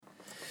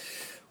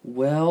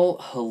Well,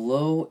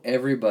 hello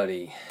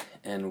everybody,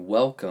 and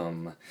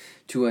welcome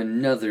to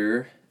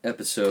another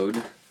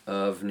episode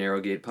of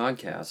Narrowgate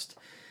Podcast.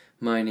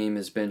 My name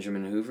is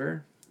Benjamin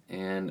Hoover,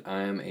 and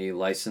I am a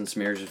licensed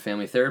marriage and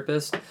family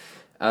therapist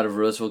out of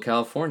Roseville,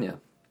 California.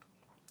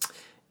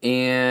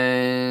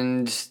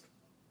 And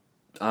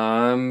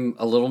I'm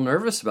a little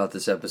nervous about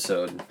this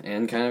episode,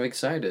 and kind of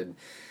excited.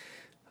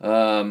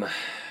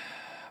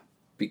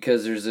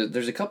 Because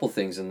there's a couple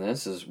things in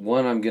this.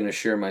 One, I'm going to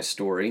share my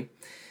story.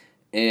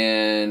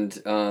 And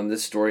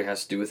this story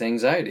has to do with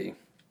anxiety.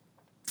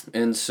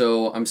 And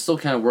so I'm still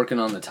kind of working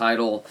on the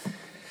title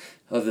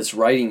of this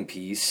writing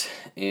piece,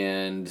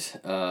 and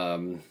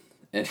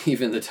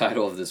even the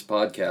title of this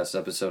podcast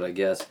episode, I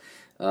guess.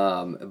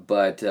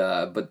 But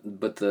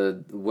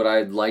the what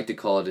I'd like to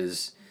call it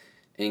is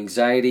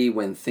anxiety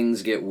when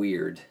things get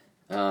weird.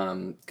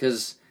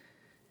 Because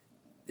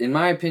in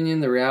my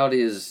opinion, the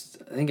reality is,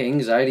 I think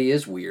anxiety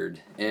is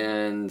weird,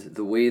 and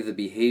the way the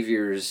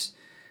behaviors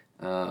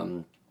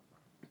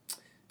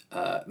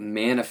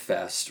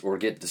manifest or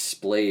get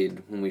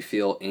displayed when we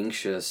feel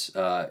anxious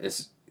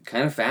is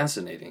kind of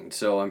fascinating.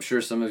 So I'm sure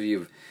some of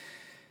you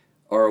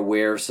are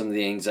aware of some of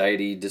the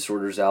anxiety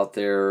disorders out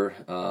there.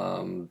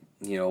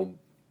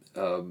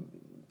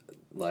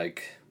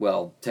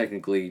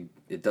 Technically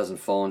it doesn't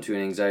fall into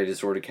an anxiety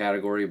disorder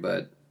category,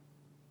 but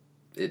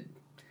it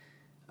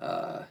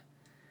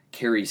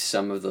carries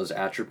some of those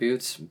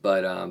attributes.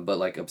 But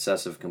like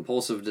obsessive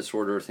compulsive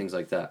disorder, things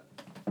like that.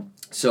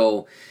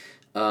 So.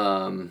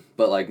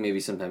 But like maybe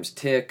sometimes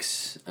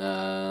tics.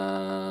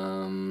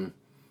 I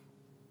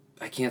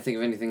can't think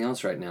of anything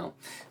else right now.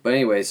 But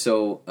anyway,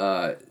 so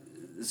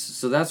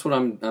that's what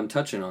I'm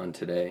touching on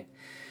today.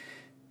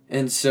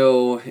 And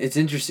so it's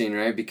interesting,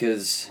 right?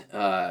 Because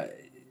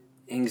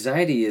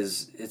anxiety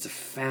it's a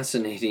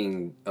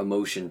fascinating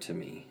emotion to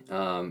me.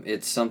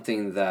 It's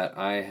something that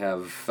I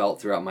have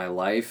felt throughout my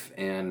life,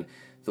 and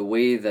the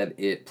way that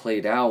it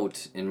played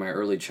out in my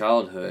early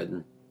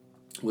childhood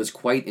was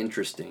quite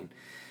interesting.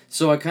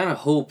 So I kind of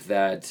hope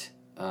that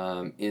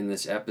in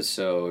this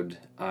episode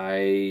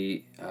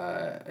I'd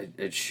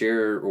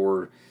share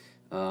or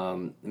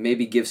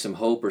maybe give some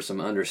hope or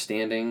some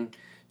understanding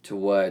to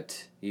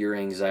what your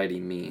anxiety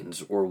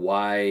means, or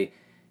why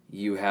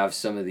you have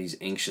some of these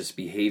anxious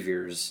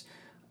behaviors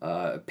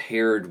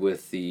paired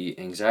with the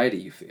anxiety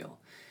you feel.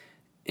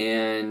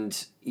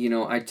 And,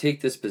 I take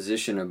this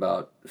position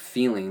about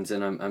feelings,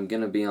 and I'm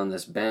going to be on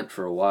this bent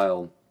for a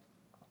while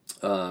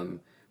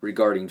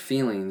regarding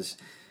feelings,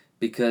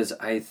 because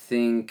I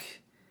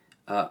think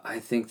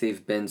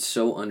they've been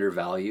so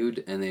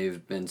undervalued, and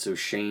they've been so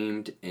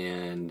shamed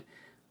and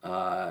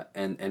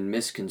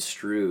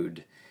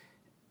misconstrued,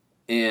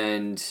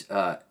 and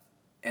that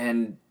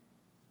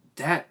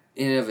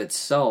in of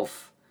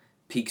itself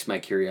piques my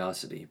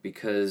curiosity,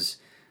 because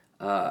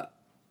I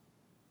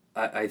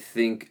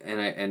think,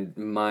 and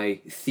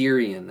my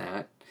theory in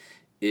that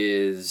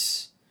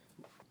is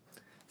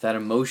that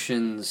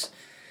emotions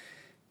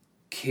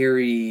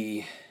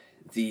carry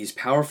these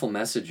powerful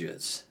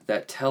messages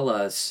that tell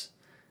us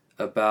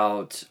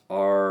about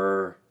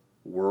our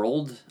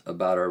world,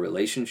 about our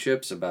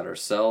relationships, about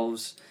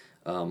ourselves,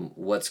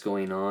 what's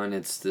going on.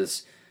 It's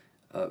this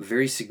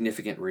very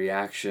significant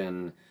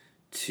reaction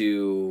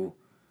to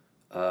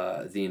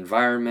the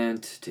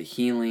environment, to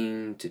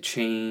healing, to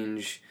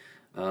change,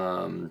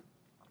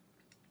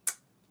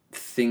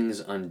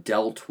 things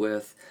undealt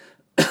with.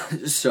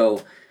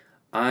 So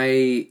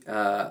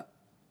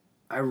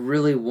I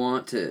really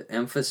want to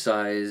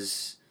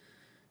emphasize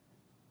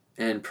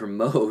and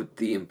promote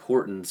the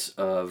importance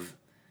of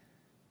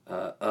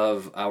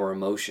our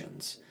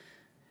emotions.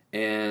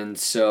 And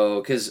so,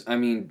 because,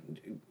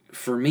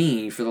 for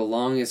me, for the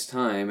longest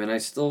time, and I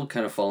still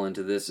kind of fall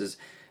into this, is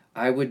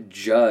I would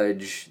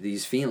judge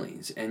these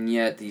feelings. And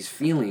yet these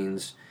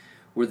feelings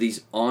were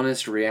these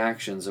honest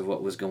reactions of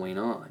what was going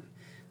on.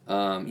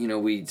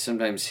 We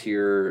sometimes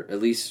hear,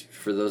 at least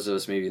for those of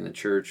us maybe in the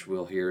church,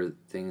 we'll hear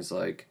things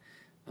like,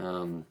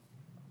 don't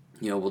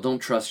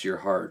trust your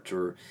heart,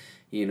 or,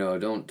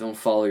 don't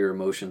follow your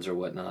emotions or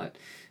whatnot.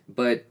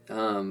 But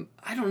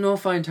I don't know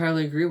if I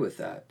entirely agree with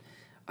that.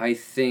 I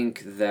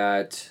think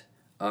that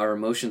our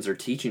emotions are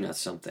teaching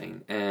us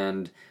something,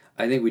 and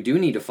I think we do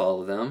need to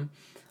follow them.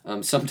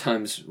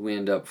 Sometimes we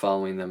end up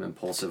following them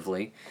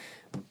impulsively,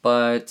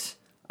 but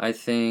I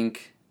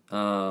think,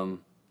 I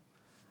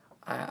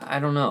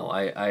don't know,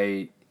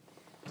 I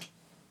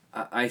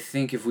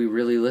think if we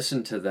really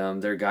listen to them,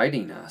 they're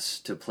guiding us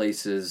to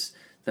places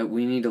that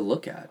we need to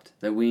look at,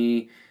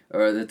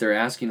 that they're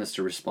asking us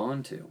to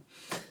respond to.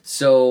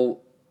 So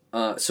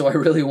I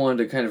really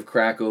wanted to kind of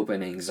crack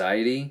open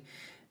anxiety,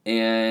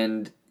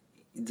 and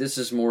this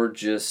is more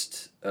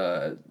just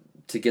to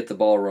get the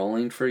ball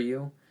rolling for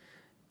you.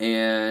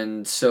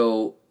 And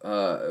so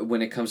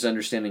when it comes to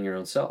understanding your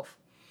own self.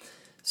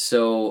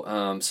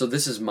 So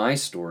this is my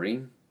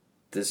story.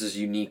 This is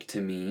unique to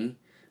me.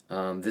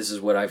 This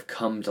is what I've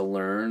come to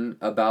learn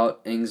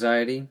about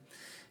anxiety.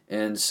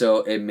 And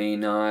so it may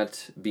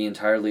not be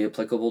entirely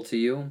applicable to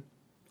you,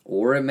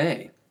 or it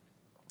may.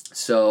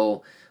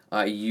 So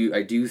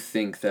I do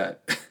think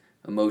that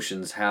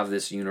emotions have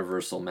this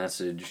universal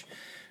message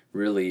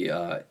really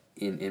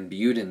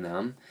imbued in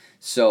them.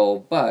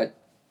 So, but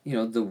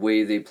the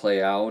way they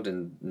play out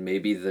and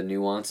maybe the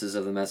nuances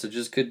of the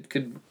messages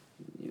could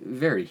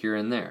vary here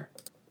and there.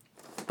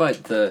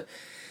 But the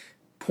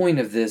point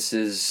of this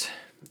is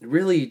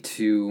really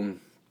to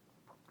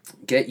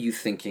get you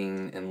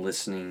thinking and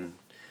listening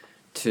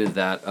to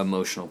that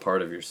emotional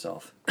part of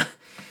yourself.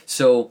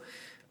 So,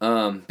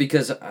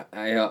 because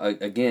I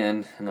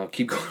again, and I'll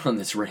keep going on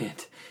this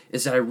rant,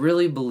 is that I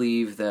really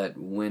believe that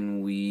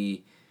when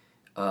we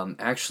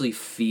actually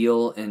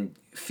feel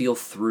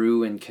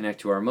through and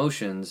connect to our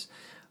emotions,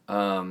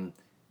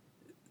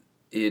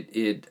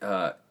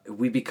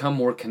 we become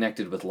more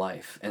connected with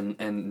life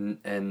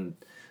and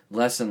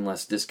less and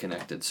less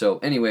disconnected. So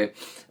anyway,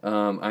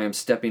 I am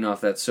stepping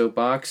off that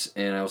soapbox,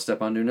 and I will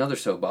step onto another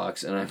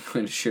soapbox, and I'm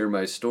going to share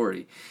my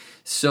story.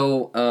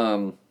 So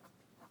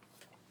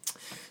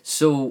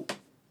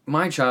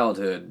my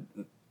childhood.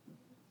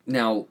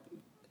 Now,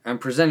 I'm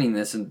presenting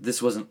this, and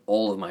this wasn't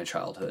all of my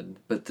childhood,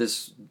 but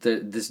this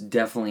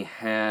definitely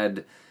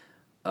had.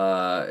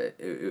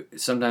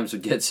 Sometimes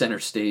would get center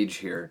stage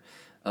here,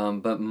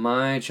 but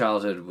my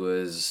childhood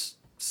was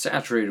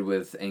saturated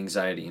with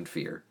anxiety and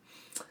fear,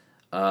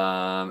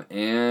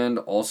 and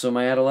also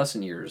my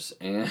adolescent years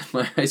and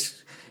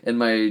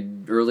my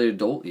early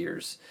adult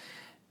years,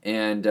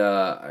 and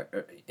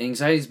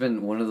anxiety's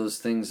been one of those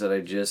things that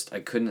I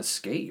couldn't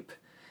escape.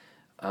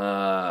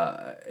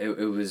 It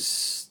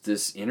was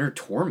this inner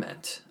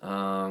torment.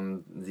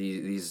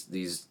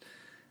 These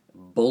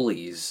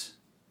bullies,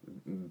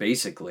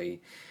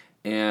 basically,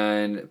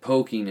 and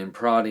poking and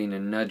prodding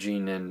and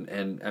nudging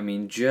and I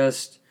mean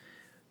just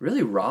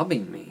really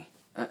robbing me.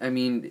 I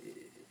mean,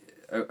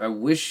 I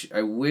wish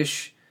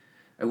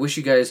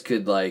you guys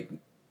could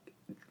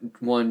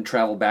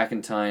travel back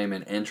in time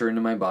and enter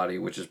into my body,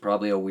 which is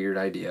probably a weird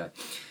idea.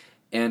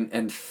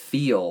 And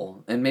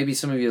feel, and maybe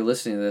some of you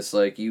listening to this,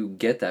 you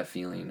get that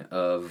feeling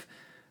of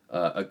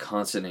a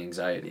constant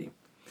anxiety,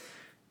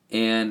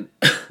 and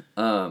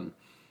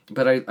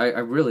but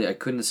I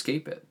couldn't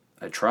escape it.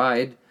 I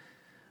tried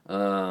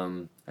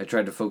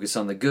to focus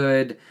on the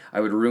good.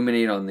 I would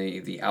ruminate on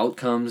the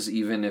outcomes,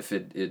 even if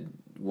it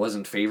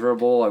wasn't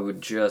favorable. I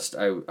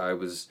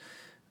was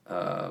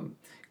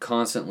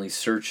constantly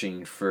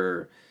searching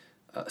for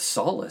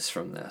solace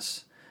from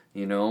this.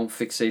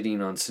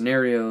 Fixating on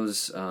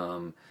scenarios,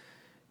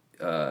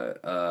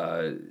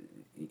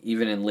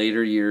 even in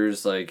later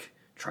years,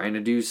 trying to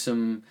do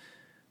some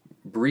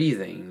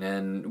breathing,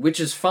 and which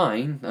is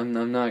fine.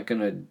 I'm not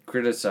gonna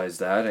criticize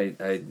that.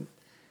 I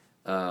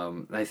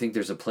think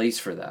there's a place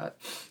for that.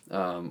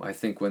 I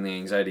think when the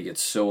anxiety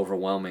gets so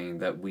overwhelming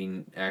that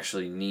we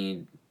actually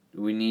need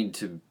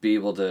to be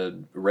able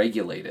to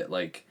regulate it,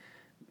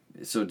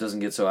 so it doesn't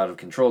get so out of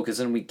control, because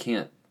then we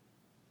can't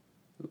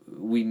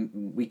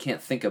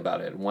think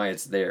about it and why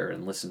it's there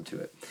and listen to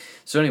it.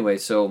 So anyway,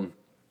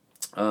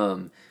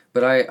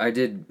 but I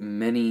did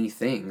many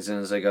things,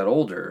 and as I got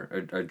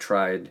older,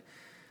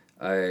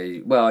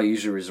 I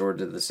usually resorted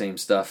to the same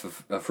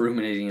stuff of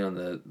ruminating on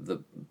the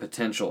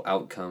potential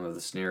outcome of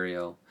the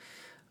scenario,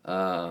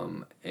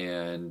 or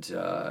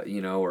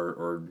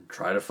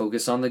try to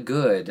focus on the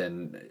good,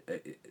 and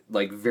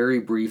very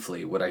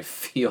briefly would I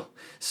feel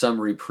some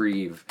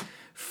reprieve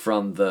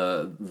from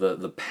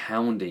the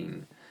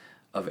pounding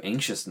of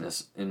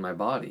anxiousness in my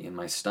body, in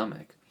my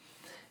stomach.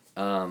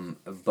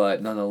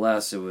 But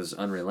nonetheless, it was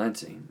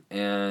unrelenting.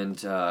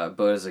 And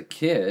but as a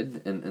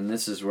kid, and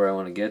this is where I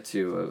want to get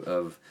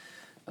to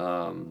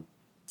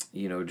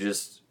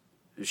just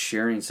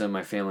sharing some of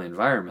my family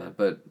environment.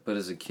 But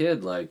as a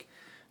kid,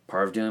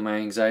 part of dealing with my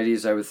anxiety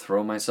is I would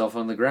throw myself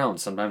on the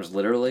ground, sometimes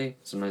literally,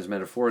 sometimes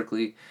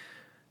metaphorically,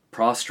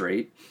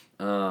 prostrate.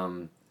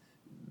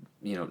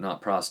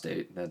 Not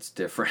prostate, that's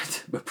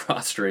different, but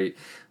prostrate,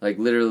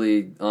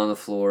 literally on the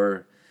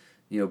floor,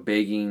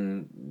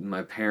 begging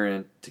my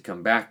parent to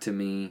come back to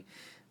me,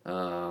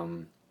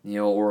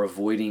 or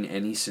avoiding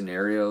any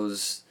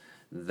scenarios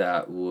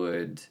that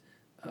would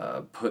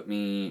put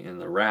me in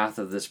the wrath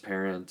of this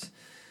parent.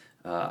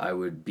 I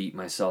would beat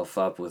myself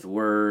up with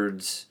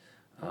words,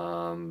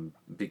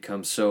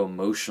 become so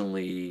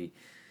emotionally,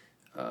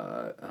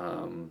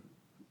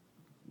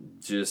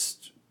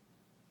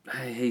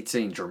 I hate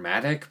saying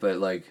dramatic, but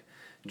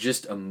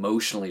just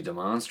emotionally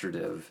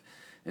demonstrative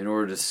in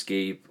order to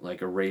escape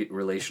a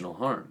relational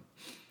harm.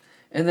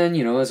 And then,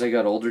 as I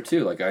got older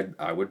too,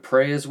 I would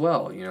pray as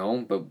well,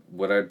 but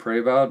what I'd pray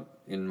about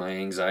in my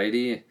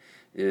anxiety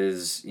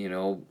is,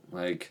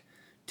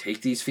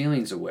 take these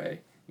feelings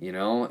away,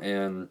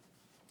 and,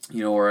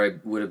 or I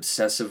would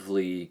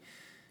obsessively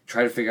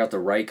try to figure out the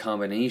right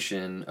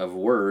combination of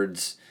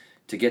words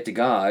to get to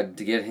God,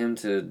 to get Him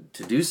to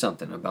do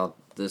something about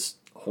this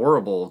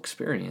horrible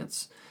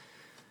experience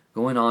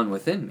going on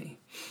within me.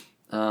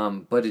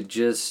 But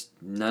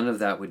none of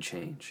that would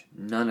change.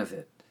 None of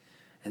it.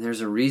 And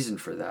there's a reason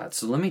for that.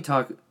 So let me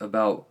talk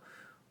about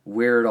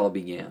where it all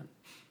began.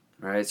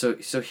 All right. So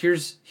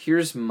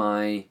here's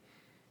my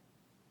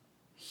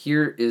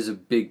here is a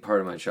big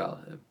part of my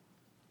childhood.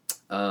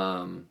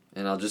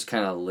 And I'll just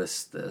kind of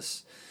list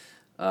this.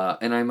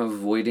 And I'm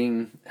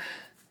avoiding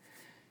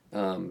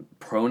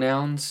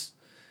pronouns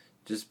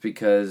just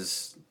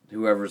because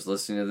whoever's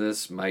listening to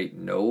this might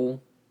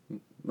know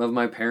of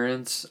my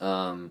parents.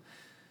 Normally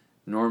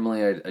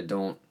I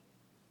don't,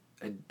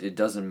 it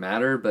doesn't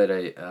matter, but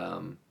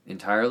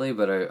entirely,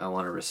 but I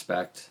want to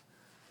respect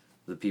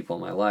the people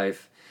in my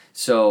life.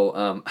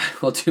 So I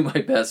will do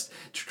my best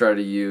to try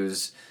to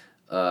use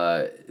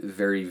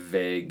very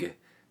vague,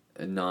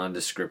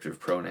 non-descriptive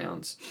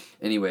pronouns.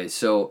 Anyway,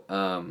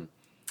 so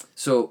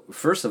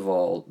first of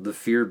all, the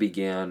fear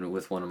began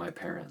with one of my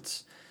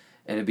parents,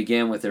 and it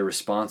began with their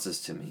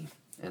responses to me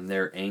and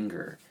their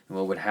anger. And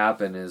what would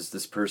happen is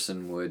this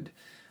person would,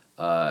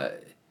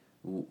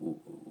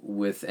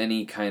 with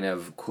any kind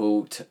of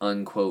quote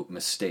unquote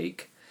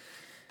mistake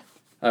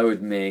I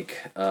would make,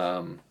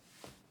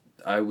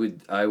 I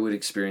would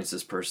experience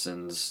this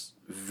person's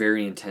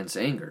very intense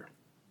anger.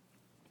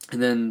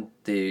 And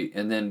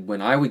then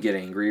when I would get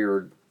angry,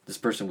 or this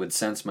person would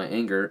sense my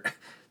anger,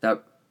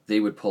 that they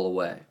would pull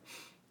away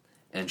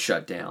and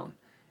shut down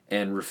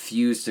and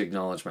refuse to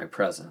acknowledge my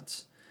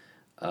presence.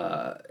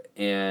 So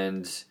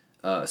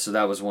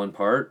that was one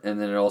part. And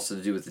then it also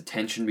had to do with the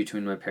tension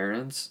between my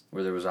parents,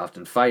 where there was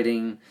often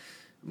fighting,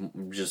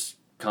 just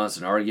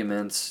constant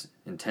arguments,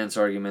 intense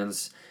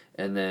arguments,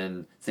 and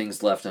then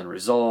things left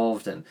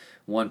unresolved, and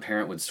one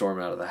parent would storm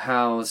out of the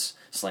house,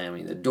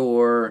 slamming the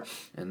door,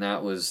 and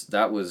that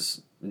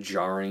was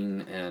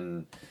jarring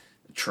and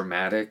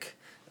traumatic,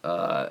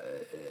 kind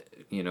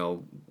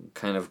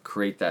of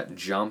create that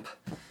jump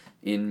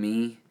in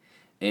me.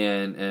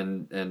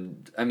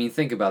 And I mean,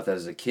 think about that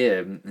as a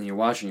kid, and you're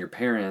watching your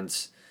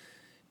parents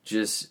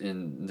just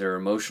in their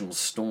emotional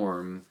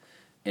storm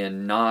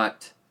and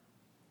not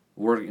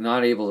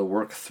able to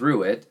work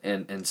through it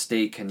and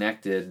stay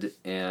connected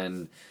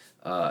and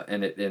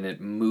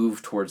it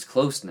moved towards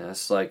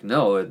closeness. Like,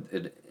 no,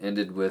 it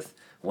ended with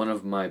one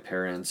of my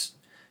parents,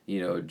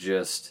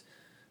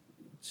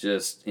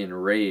 just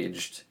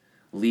enraged,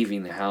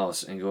 leaving the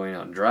house and going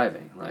out and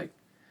driving. Like,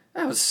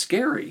 that was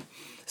scary.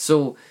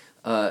 So,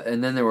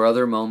 and then there were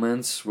other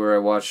moments where I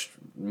watched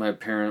one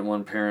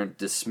parent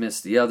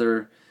dismiss the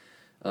other,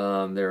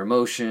 their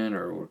emotion,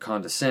 or were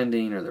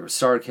condescending, or there was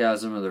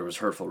sarcasm, or there was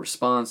hurtful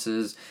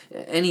responses,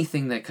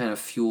 anything that kind of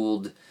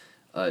fueled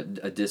a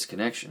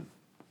disconnection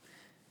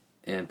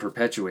and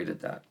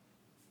perpetuated that.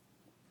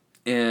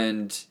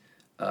 And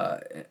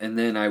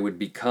then I would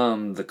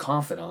become the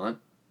confidant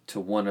to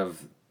one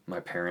of my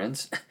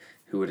parents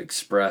who would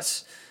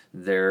express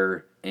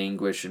their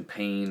anguish and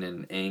pain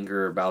and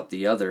anger about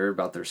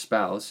their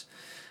spouse.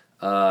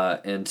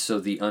 And so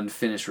the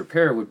unfinished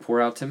repair would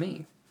pour out to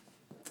me.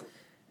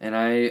 And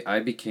I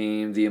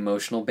became the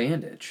emotional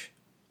bandage.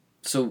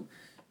 So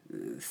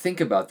think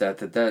about that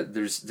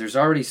there's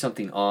already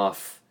something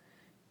off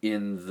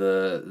in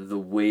the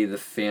way the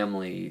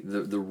family,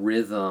 the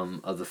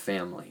rhythm of the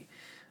family.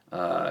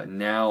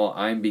 Now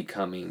I'm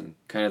becoming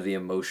kind of the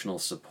emotional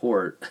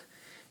support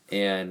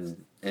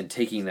and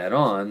taking that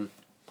on.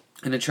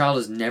 And a child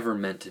is never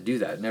meant to do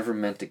that, never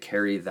meant to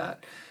carry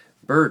that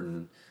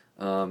burden.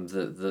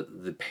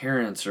 The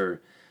parents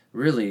are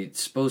really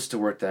supposed to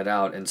work that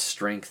out and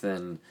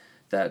strengthen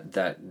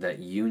that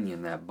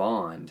union, that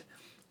bond.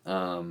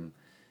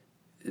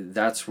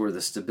 That's where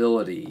the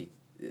stability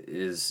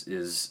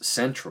is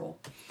central.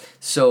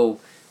 So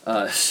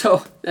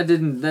that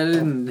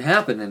didn't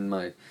happen in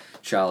my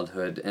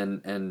childhood,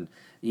 and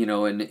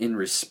in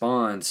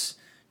response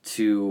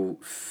to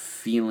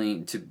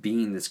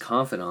being this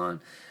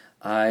confidant,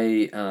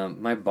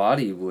 my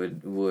body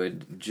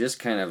would just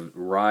kind of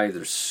writhe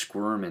or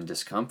squirm in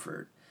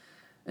discomfort.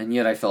 And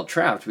yet I felt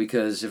trapped,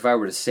 because if I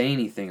were to say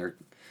anything or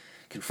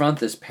confront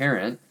this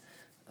parent,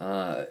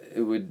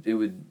 it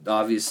would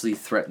obviously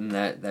threaten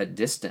that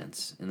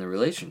distance in the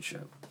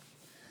relationship.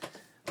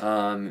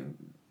 Added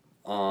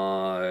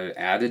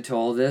to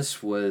all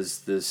this was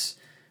this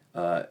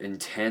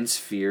intense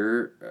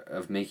fear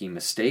of making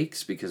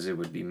mistakes, because it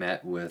would be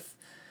met with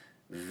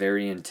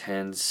very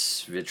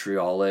intense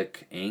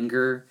vitriolic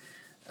anger.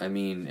 I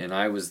mean, and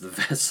I was the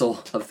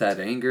vessel of that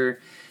anger.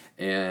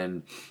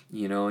 And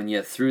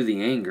yet through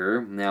the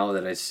anger, now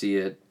that I see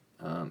it,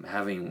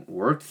 having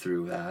worked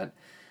through that,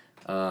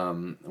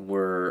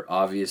 were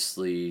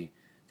obviously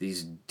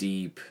these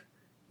deep,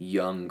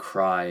 young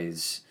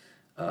cries,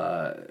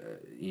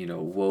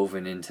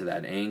 woven into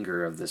that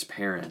anger of this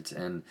parent,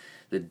 and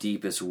the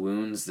deepest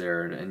wounds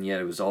there, and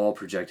yet it was all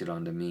projected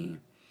onto me.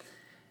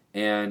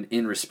 And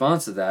in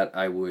response to that,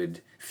 I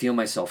would feel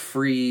myself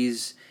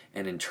freeze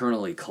and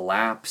internally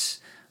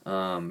collapse,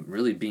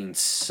 really being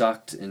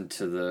sucked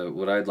into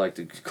what I'd like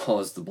to call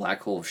as the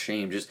black hole of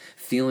shame, just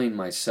feeling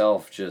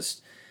myself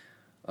just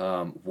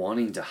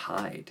wanting to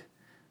hide.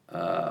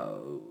 I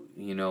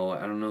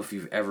don't know if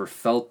you've ever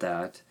felt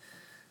that,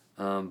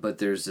 but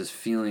there's this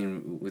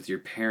feeling with your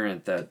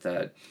parent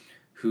that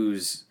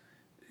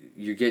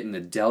you're getting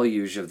the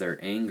deluge of their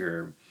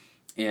anger,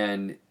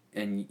 and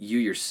you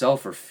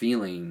yourself are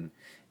feeling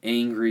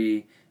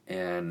angry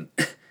and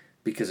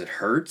because it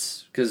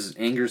hurts, because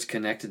anger is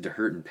connected to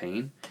hurt and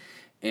pain,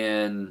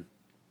 and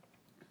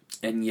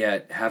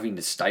yet having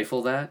to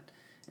stifle that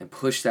and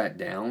push that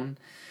down,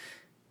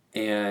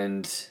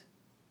 and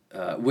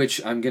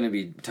which I'm going to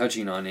be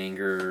touching on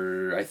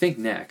anger, I think,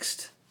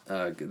 next.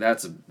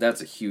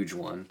 That's a huge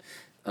one,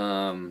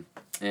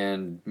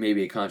 and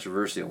maybe a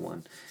controversial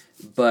one,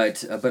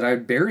 but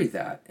I'd bury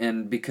that,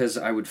 and because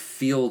I would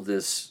feel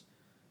this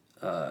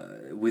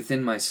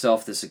within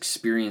myself, this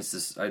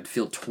experience, I'd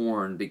feel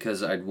torn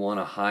because I'd want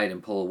to hide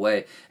and pull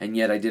away, and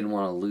yet I didn't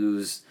want to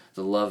lose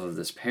the love of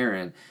this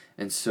parent,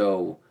 and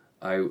so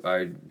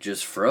I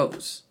just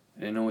froze. I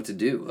didn't know what to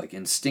do. Like,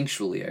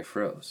 instinctually, I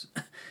froze.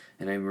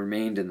 And I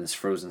remained in this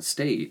frozen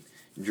state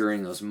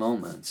during those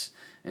moments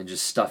and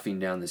just stuffing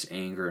down this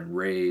anger and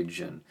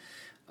rage. And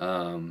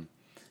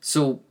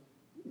so,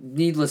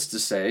 needless to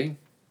say,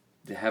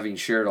 having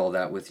shared all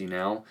that with you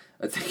now,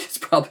 I think it's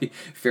probably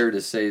fair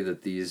to say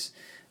that these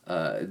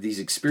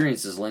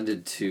experiences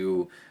lended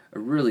to a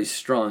really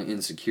strong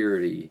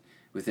insecurity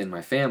within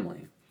my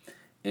family.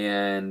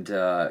 And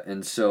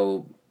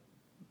so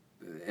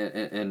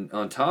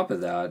on top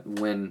of that,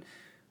 when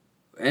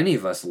any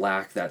of us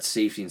lack that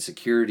safety and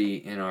security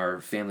in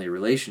our family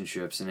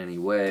relationships in any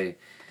way,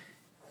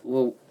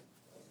 well,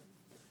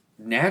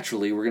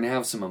 naturally we're going to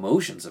have some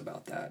emotions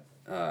about that,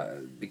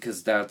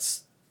 because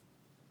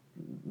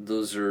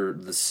those are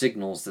the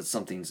signals that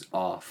something's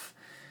off,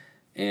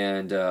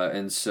 and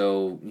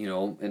so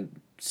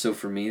so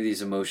for me,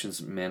 these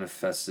emotions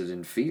manifested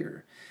in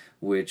fear,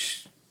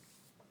 which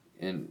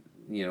can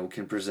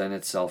present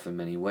itself in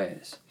many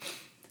ways.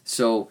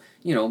 So,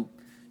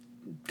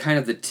 kind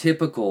of the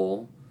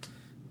typical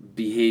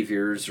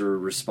behaviors or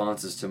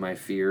responses to my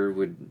fear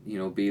would,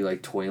 be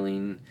like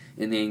toiling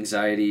in the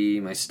anxiety,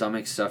 my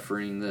stomach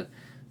suffering, the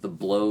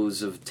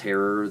blows of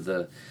terror,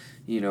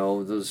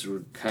 those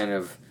were kind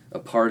of a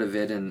part of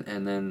it,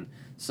 and then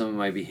some of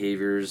my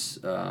behaviors,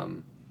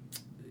 on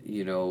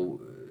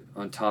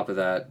top of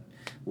that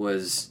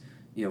was,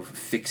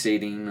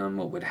 fixating on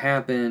what would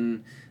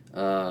happen,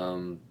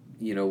 when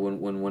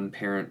one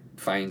parent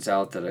finds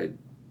out that I,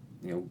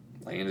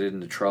 landed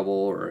into trouble,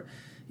 or,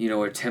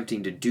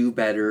 attempting to do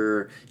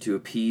better to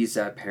appease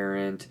that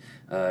parent,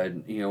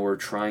 or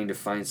trying to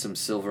find some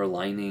silver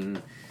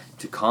lining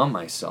to calm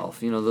myself.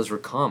 Those were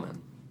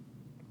common.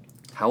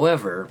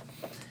 However,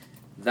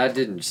 that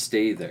didn't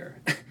stay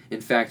there.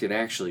 In fact, it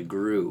actually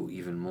grew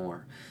even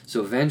more. So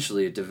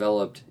eventually it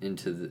developed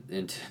into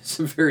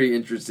some very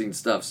interesting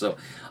stuff. So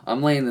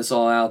I'm laying this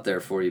all out there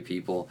for you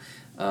people.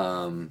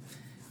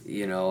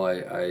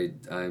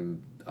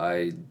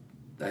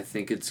 I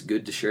think it's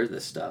good to share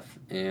this stuff,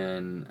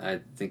 and I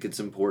think it's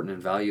important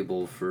and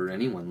valuable for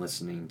anyone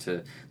listening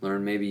to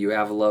learn. Maybe you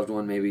have a loved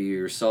one, maybe you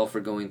yourself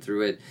are going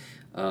through it.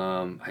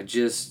 I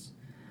just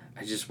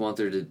want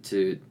there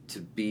to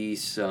be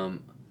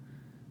some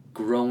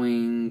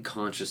growing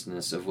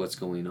consciousness of what's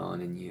going on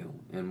in you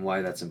and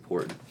why that's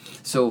important.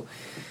 So,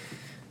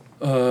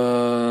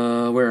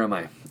 where am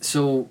I?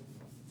 So,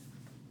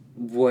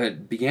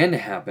 what began to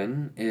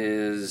happen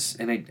is,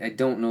 and I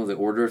don't know the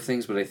order of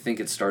things, but I think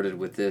it started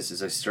with this,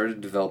 is I started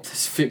to develop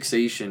this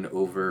fixation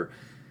over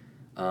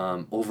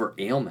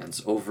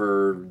ailments,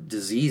 over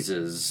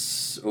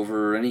diseases,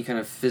 over any kind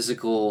of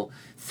physical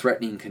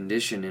threatening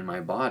condition in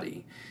my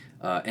body.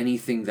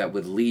 Anything that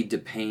would lead to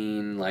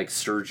pain, like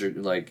surgery,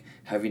 like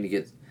having to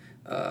get,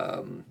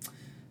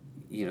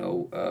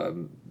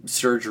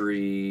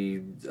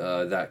 surgery,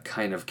 that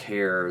kind of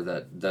care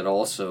that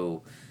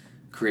also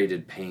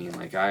created pain.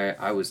 Like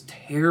I was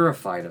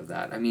terrified of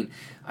that. I mean,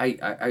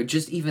 I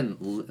just even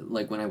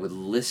like when I would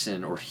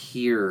listen or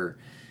hear,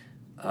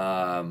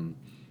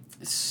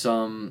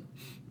 someone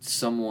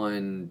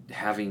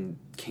having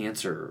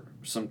cancer,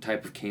 some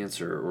type of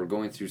cancer, or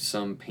going through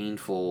some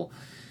painful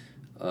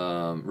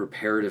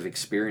reparative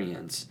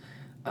experience,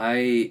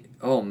 my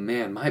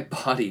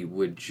body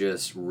would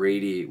just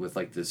radiate with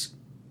like this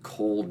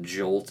cold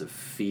jolt of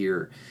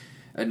fear,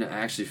 and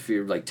actually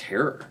fear, like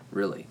terror,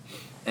 really.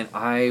 And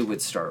I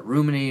would start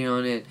ruminating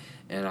on it,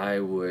 and I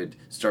would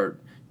start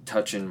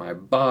touching my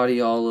body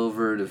all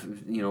over to,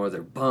 are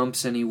there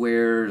bumps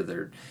anywhere? Are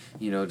there,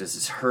 does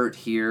this hurt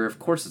here? Of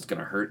course it's going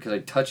to hurt because I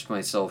touched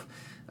myself.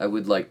 I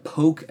would like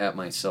poke at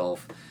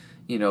myself,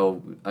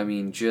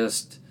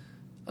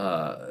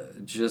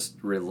 just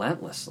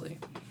relentlessly.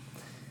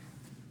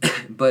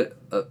 But,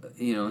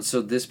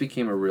 so this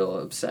became a real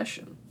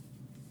obsession.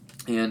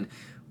 And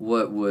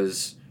what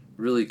was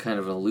really kind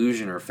of an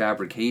illusion or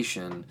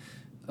fabrication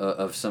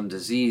of some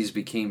disease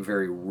became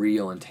very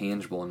real and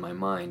tangible in my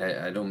mind.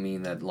 I don't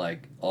mean that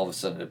like all of a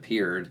sudden it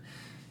appeared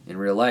in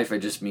real life. I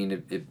just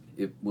mean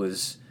it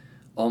was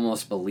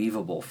almost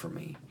believable for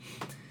me.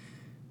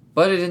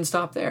 But it didn't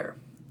stop there.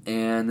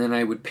 And then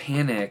I would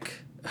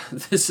panic.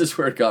 This is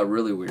where it got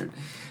really weird.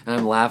 And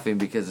I'm laughing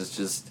because it's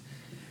just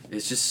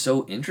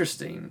so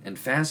interesting and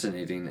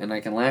fascinating, and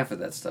I can laugh at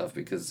that stuff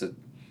because it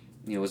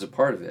was a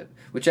part of it.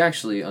 Which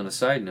actually, on a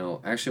side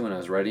note, when I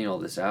was writing all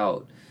this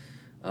out,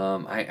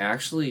 I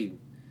actually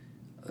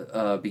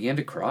began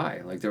to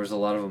cry. Like, there was a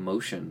lot of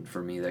emotion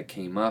for me that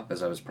came up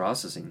as I was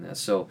processing this.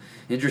 So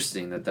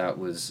interesting that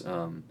was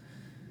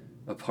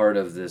a part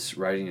of this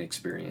writing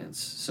experience.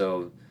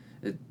 So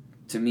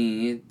to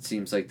me, it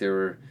seems like there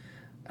were,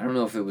 I don't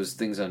know if it was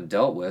things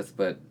undealt with,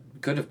 but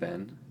could have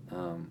been.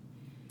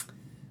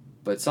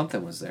 But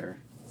something was there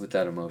with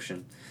that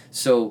emotion.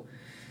 So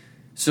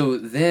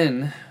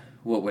then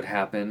what would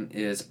happen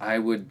is I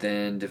would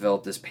then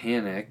develop this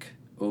panic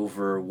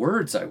over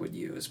words I would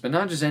use, but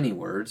not just any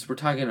words. We're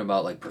talking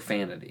about like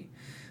profanity.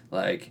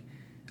 Like,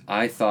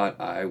 I thought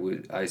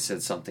I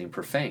said something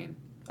profane.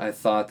 I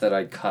thought that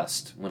I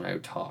cussed when I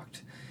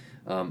talked.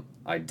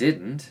 I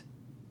didn't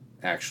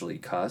actually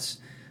cuss,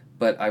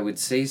 but I would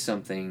say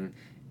something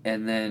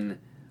and then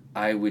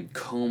I would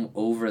comb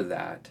over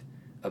that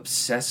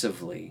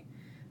obsessively,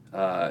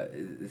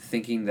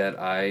 thinking that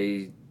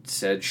I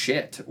said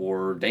shit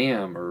or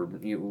damn or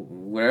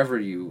whatever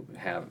you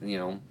have,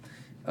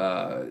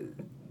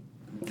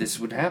 this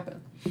would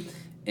happen.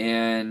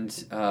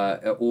 And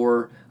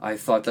or I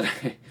thought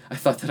that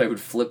I would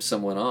flip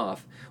someone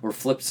off or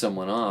flipped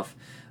someone off,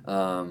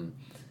 and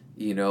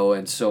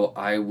so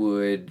I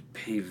would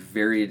be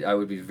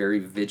very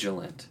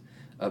vigilant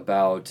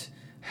about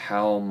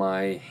how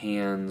my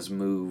hands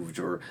moved,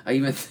 or I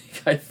even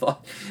think I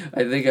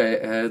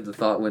had the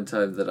thought one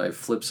time that I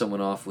flipped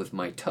someone off with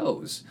my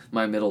toes,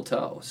 my middle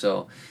toe.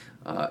 So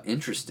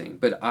interesting.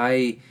 But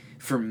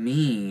for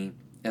me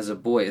as a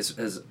boy,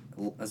 as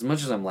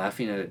much as I'm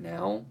laughing at it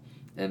now,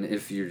 and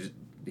if you're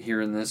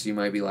hearing this, you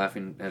might be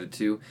laughing at it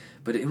too.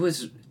 But it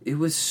was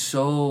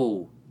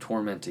so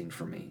tormenting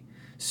for me,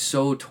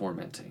 so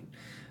tormenting.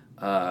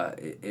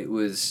 It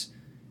was.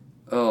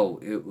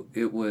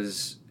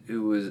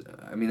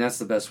 I mean, that's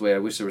the best way. I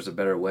wish there was a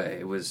better way.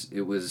 It was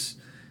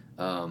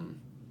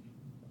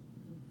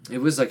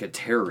like a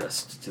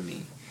terrorist to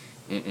me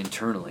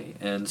internally.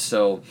 And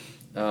so,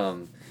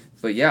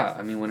 but yeah,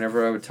 I mean,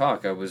 whenever I would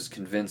talk, I was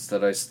convinced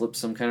that I slipped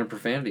some kind of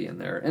profanity in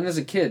there. And as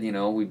a kid,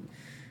 we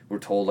were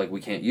told like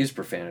we can't use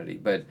profanity,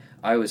 but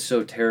I was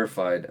so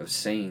terrified of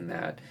saying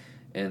that,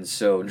 and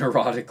so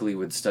neurotically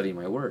would study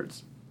my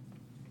words.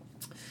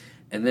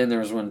 And then there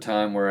was one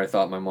time where I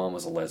thought my mom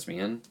was a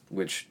lesbian,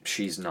 which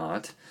she's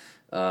not,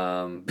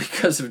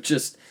 because of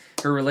just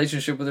her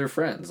relationship with her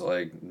friends.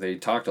 Like, they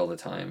talked all the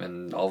time,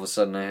 and all of a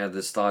sudden I had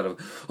this thought of,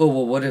 oh,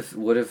 well, what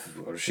if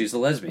she's a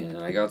lesbian?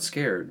 And I got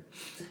scared.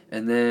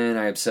 And then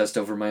I obsessed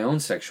over my own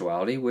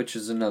sexuality, which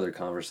is another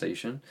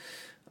conversation,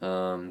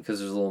 because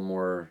there's a little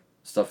more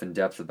stuff in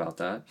depth about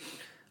that.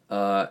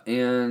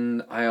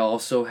 And I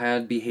also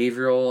had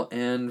behavioral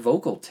and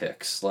vocal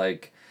tics,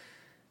 like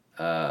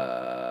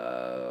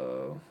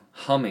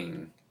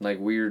humming, like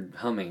weird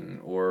humming,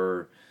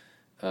 or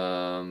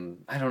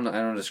I don't know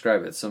how to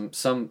describe it.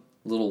 Some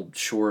little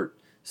short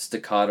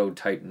staccato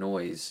type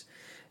noise,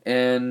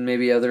 and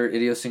maybe other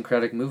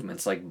idiosyncratic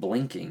movements like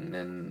blinking,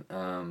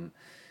 and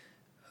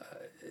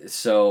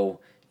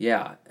so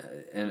yeah.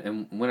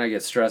 And when I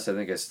get stressed, I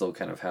think I still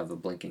kind of have the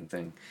blinking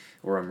thing,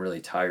 or I'm really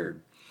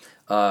tired.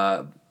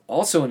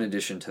 Also, in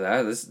addition to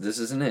that, this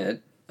isn't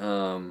it.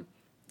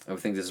 I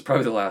think this is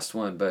probably the last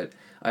one, but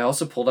I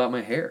also pulled out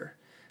my hair.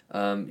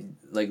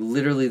 Like,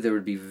 literally there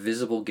would be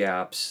visible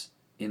gaps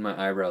in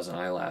my eyebrows and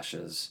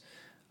eyelashes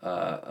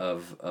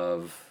of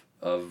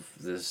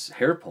this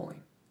hair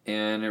pulling.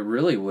 And it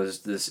really was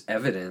this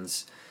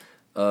evidence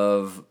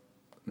of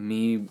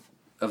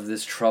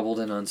this troubled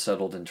and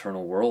unsettled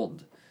internal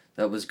world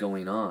that was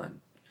going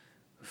on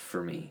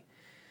for me.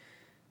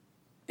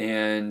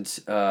 And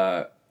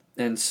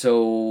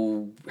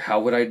so how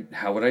would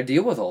I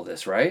deal with all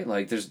this, right?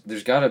 Like,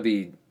 there's got to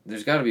be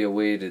a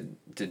way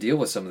to deal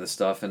with some of this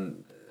stuff,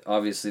 and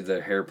obviously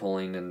the hair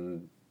pulling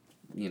and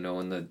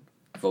and the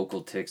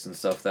vocal tics and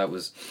stuff, that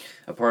was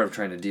a part of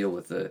trying to deal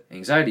with the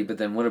anxiety. But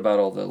then what about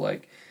all the,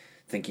 like,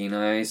 thinking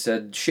I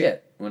said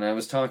shit when I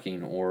was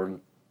talking, or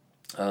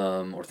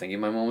thinking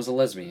my mom was a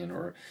lesbian,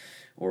 or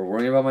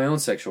worrying about my own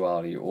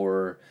sexuality,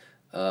 or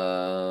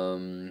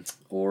the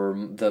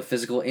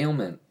physical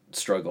ailment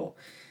struggle?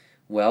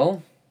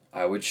 Well,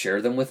 I would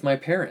share them with my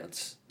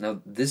parents. Now,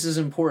 this is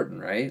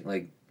important, right?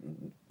 Like,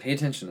 pay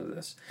attention to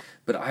this.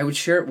 But I would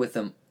share it with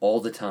them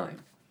all the time,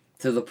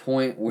 to the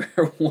point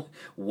where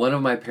one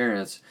of my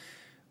parents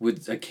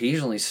would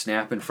occasionally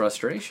snap in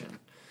frustration.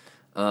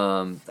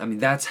 I mean,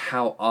 that's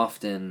how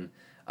often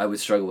I would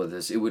struggle with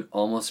this. It would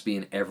almost be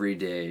an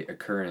everyday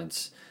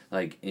occurrence,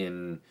 like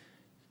in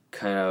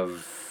kind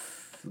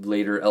of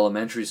later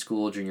elementary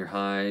school, junior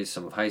high,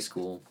 some of high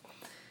school.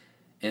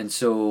 And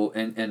so,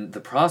 and the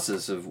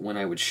process of when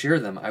I would share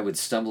them, I would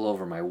stumble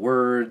over my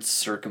words,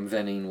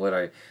 circumventing what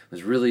I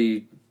was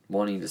really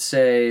wanting to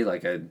say.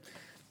 Like, I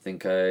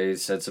think I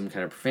said some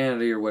kind of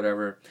profanity or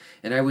whatever.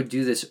 And I would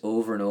do this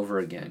over and over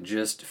again,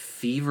 just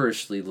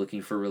feverishly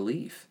looking for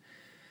relief.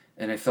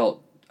 And I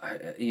felt,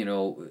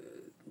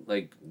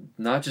 like,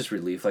 not just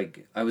relief,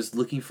 like I was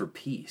looking for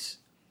peace.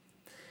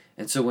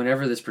 And so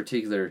whenever this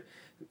particular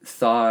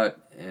thought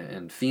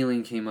and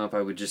feeling came up,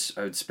 I would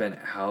spend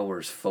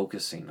hours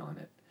focusing on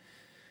it,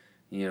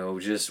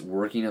 just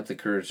working up the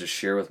courage to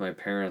share with my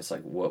parents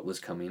like what was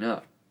coming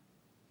up.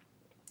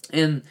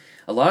 And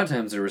a lot of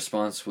times the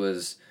response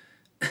was,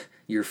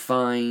 "You're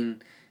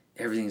fine,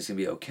 everything's gonna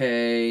be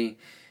okay,"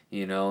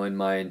 and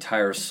my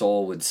entire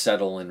soul would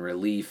settle in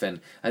relief.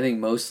 And I think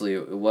mostly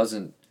it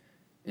wasn't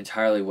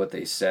entirely what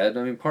they said.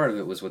 I mean, part of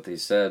it was what they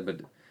said,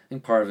 but I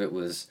think part of it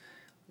was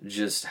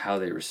just how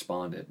they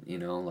responded,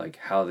 like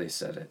how they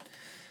said it.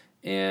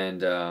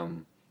 And,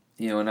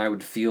 and I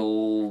would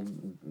feel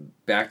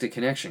back to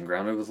connection,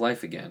 grounded with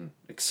life again.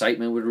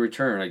 Excitement would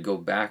return. I'd go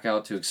back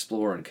out to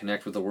explore and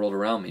connect with the world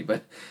around me,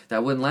 but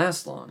that wouldn't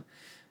last long.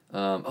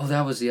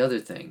 That was the other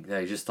thing that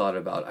I just thought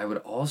about. I would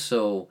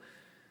also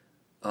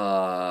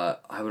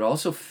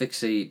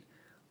fixate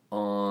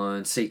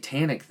on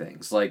satanic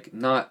things, like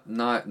not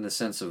in the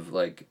sense of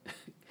like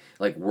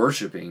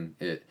worshiping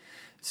it,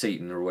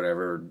 Satan or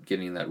whatever,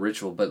 getting that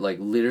ritual, but like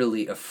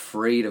literally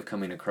afraid of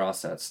coming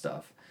across that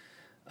stuff.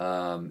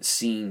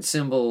 Seeing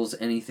symbols,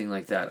 anything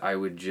like that, I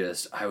would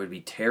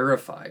be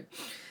terrified.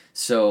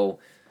 So,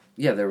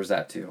 yeah, there was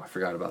that too. I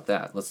forgot about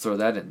that. Let's throw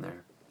that in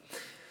there.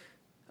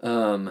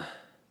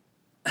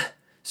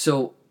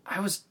 So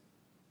I was,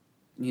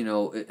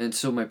 and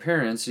so my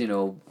parents,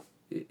 in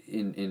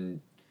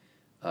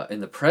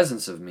the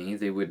presence of me,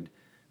 they would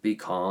be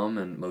calm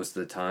and most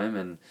of the time,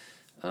 and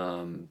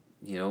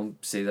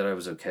say that I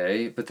was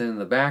okay. But then in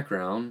the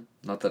background,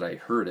 not that I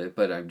heard it,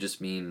 but I just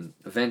mean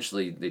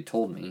eventually they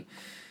told me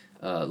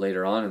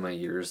later on in my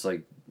years,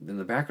 like in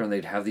the background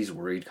they'd have these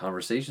worried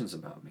conversations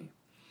about me.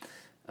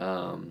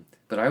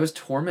 But I was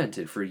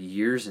tormented for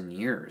years and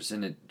years,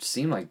 and it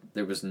seemed like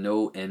there was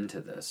no end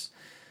to this.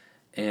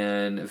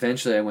 And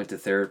eventually I went to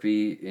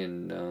therapy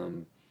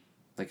in,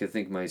 I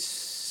think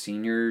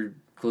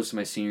close to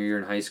my senior year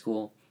in high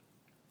school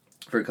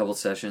for a couple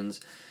sessions,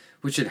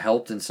 which had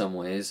helped in some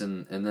ways.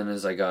 And then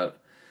as I got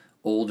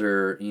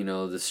older,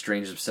 the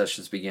strange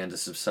obsessions began to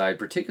subside.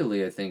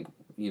 Particularly, I think,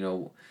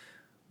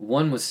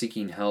 one was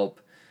seeking help,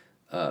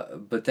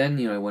 but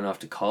then, I went off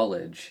to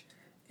college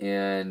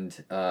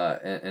and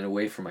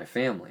away from my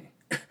family.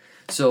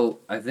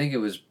 So I think it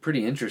was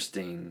pretty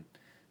interesting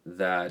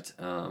that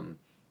I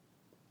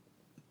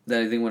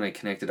think when I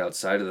connected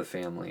outside of the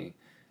family,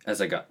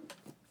 as I got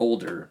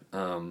older,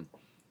 and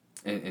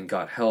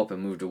got help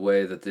and moved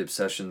away, that the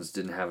obsessions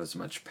didn't have as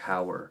much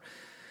power.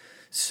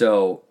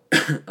 So,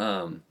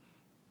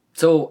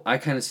 so I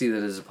kind of see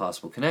that as a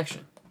possible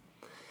connection.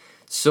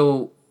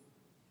 So,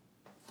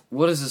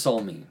 what does this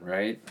all mean,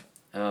 right?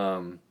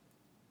 One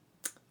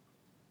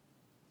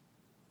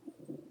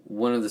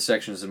of the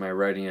sections of my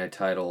writing I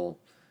title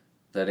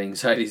that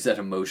anxiety is that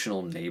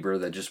emotional neighbor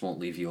that just won't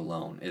leave you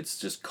alone. It's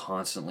just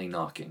constantly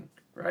knocking,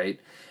 right?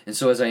 And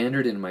so as I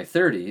entered into my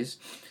 30s,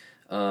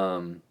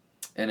 and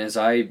as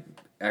I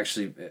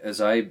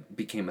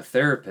became a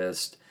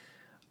therapist,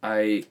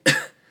 I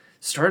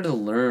started to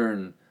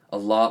learn a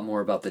lot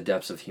more about the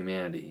depths of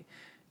humanity.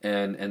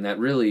 And that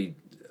really,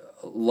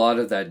 a lot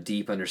of that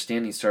deep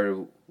understanding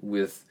started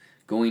with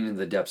going into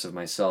the depths of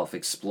myself,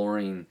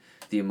 exploring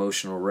the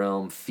emotional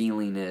realm,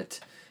 feeling it,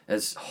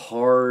 as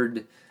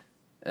hard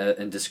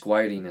and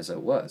disquieting as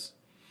it was.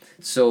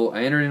 So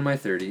I entered into my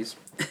 30s,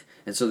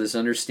 and so this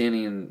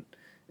understanding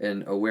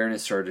and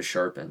awareness started to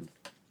sharpen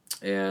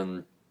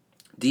and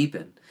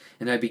deepen.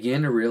 And I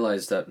began to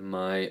realize that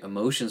my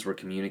emotions were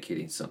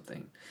communicating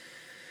something,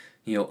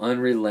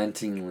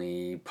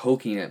 unrelentingly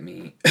poking at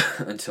me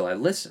until I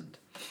listened.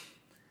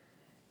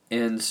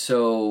 And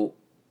so,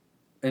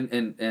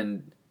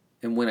 and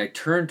when I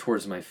turned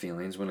towards my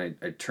feelings, when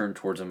I turned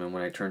towards them, and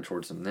when I turn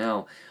towards them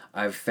now,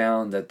 I've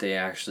found that they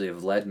actually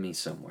have led me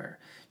somewhere,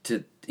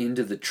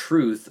 into the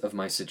truth of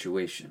my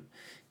situation,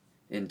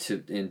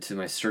 into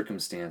my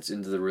circumstance,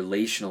 into the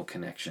relational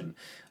connection.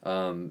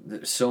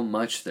 There's so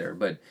much there,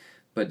 but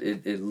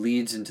it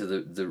leads into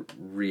the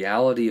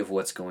reality of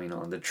what's going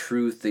on, the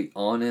truth, the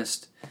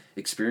honest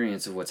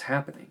experience of what's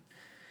happening.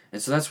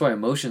 And so that's why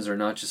emotions are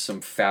not just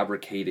some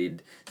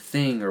fabricated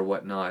thing or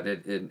whatnot,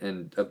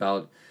 and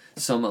about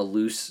some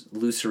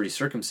illusory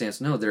circumstance.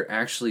 No, they're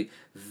actually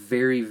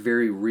very,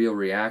 very real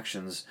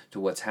reactions to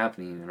what's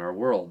happening in our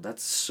world.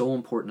 That's so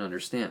important to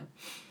understand.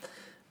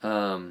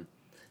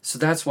 So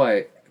that's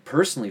why,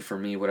 personally for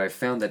me, what I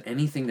found that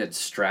anything that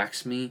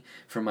distracts me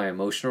from my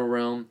emotional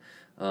realm,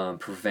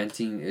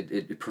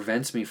 it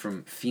prevents me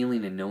from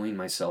feeling and knowing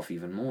myself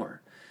even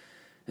more.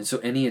 And so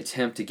any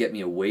attempt to get me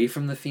away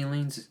from the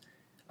feelings,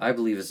 I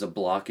believe, is a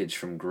blockage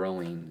from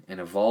growing and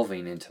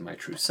evolving into my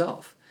true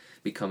self,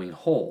 becoming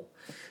whole.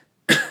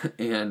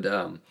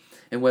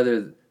 And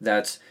whether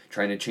that's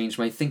trying to change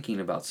my thinking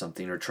about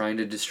something, or trying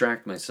to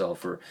distract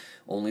myself, or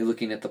only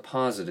looking at the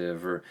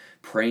positive, or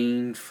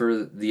praying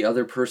for the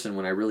other person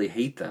when I really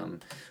hate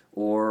them,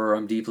 or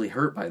I'm deeply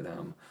hurt by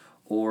them,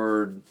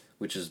 or,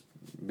 which is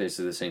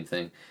basically the same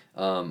thing,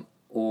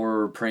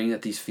 or praying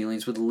that these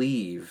feelings would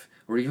leave,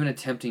 or even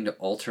attempting to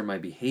alter my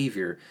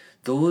behavior,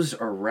 those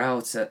are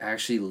routes that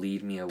actually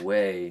lead me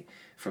away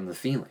from the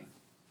feeling.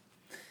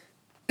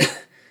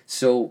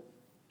 So,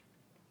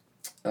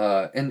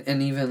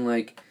 and even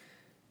like,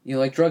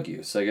 like drug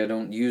use. Like I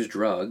don't use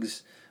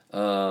drugs.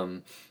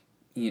 Um,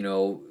 you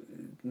know,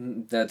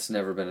 that's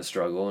never been a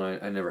struggle,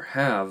 and I never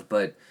have.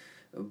 But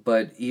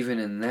even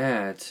in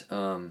that,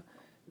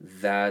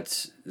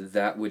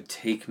 that would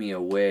take me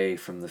away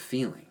from the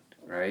feeling,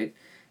 right?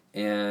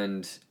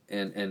 And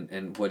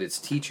what it's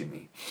teaching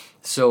me.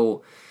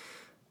 So,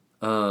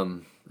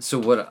 so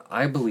what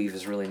I believe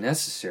is really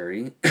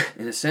necessary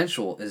and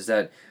essential is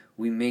that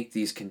we make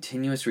these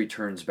continuous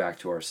returns back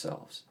to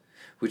ourselves,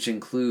 which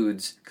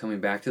includes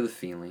coming back to the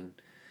feeling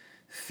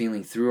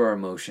through our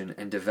emotion,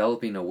 and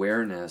developing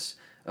awareness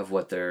of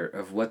what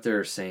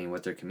they're saying,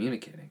 what they're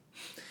communicating.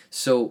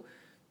 So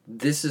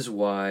this is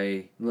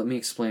why, let me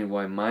explain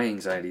why my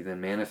anxiety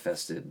then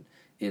manifested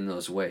in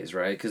those ways,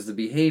 right? Because the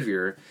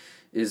behavior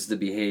is the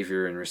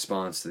behavior in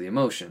response to the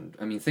emotion.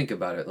 I mean, think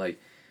about it. Like,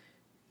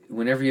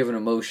 whenever you have an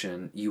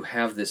emotion, you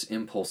have this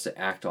impulse to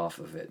act off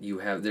of it.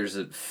 There's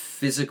a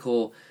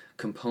physical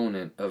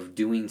component of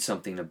doing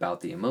something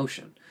about the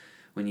emotion.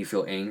 When you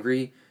feel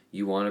angry,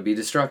 you want to be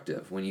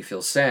destructive. When you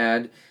feel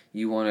sad,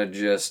 you want to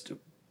just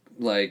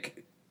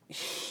like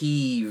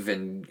heave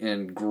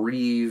and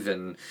grieve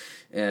and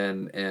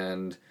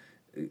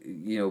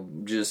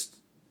just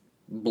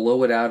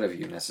blow it out of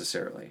you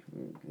necessarily,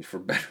 for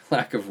better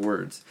lack of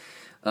words.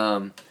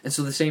 And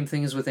so the same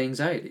thing is with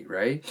anxiety,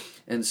 right?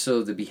 And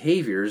so the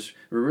behaviors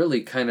were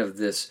really kind of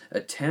this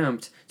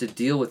attempt to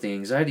deal with the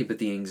anxiety, but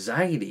the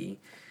anxiety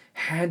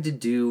had to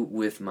do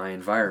with my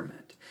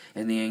environment.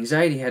 And the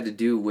anxiety had to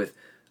do with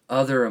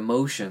other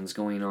emotions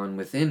going on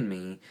within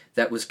me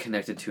that was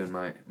connected to in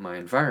my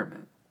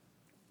environment.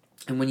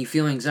 And when you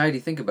feel anxiety,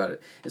 think about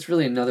it. It's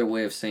really another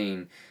way of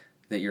saying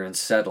that you're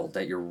unsettled,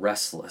 that you're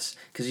restless,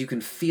 because you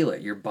can feel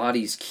it. Your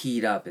body's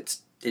keyed up.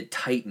 It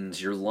tightens.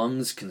 Your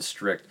lungs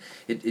constrict.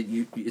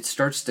 It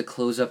starts to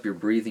close up your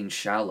breathing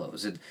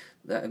shallows.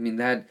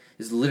 That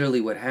is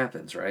literally what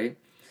happens, right?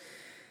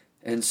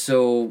 And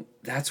so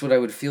that's what I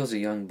would feel as a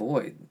young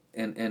boy.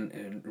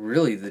 And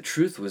really the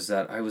truth was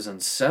that I was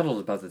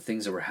unsettled about the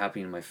things that were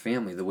happening in my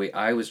family, the way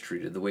I was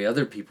treated, the way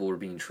other people were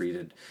being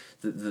treated,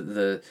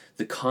 the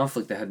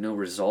conflict that had no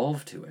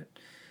resolve to it.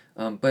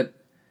 But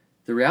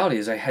the reality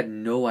is I had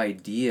no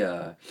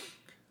idea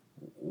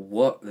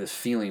what this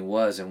feeling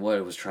was and what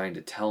it was trying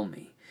to tell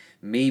me.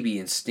 Maybe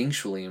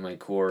instinctually in my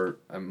core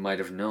I might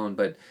have known,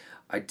 but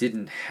I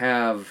didn't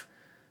have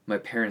my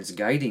parents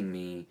guiding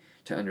me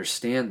to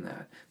understand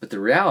that. But the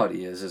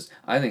reality is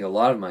I think a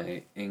lot of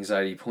my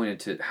anxiety pointed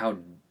to how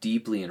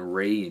deeply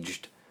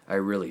enraged I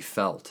really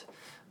felt.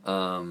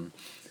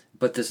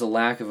 But there's a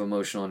lack of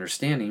emotional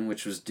understanding,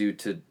 which was due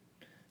to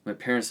my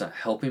parents not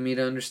helping me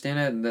to understand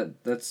it, and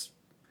that's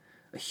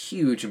a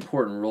huge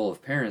important role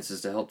of parents,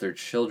 is to help their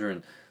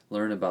children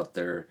learn about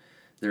their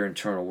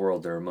internal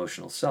world, their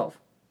emotional self.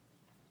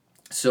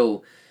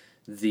 So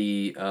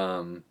the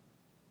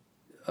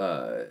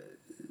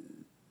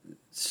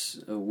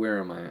where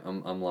am I?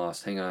 I'm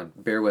lost. Hang on.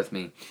 Bear with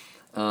me.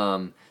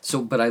 But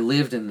I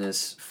lived in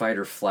this fight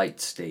or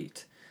flight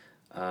state.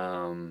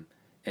 And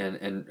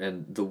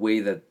the way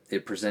that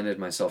it presented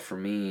myself for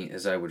me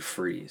is I would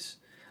freeze.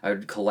 I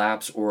would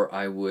collapse, or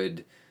I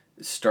would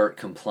start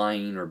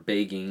complying or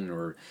begging,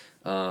 or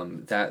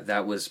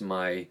that was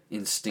my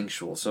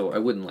instinctual. So I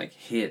wouldn't like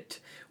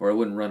hit, or I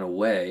wouldn't run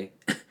away,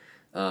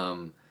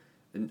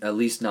 at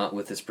least not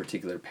with this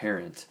particular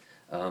parent.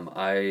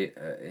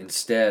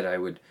 Instead I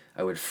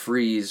would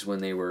freeze when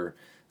they were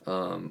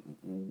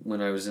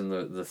when I was in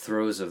the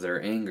throes of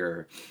their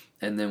anger,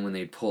 and then when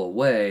they'd pull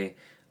away,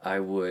 I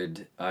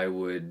would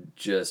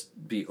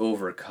just be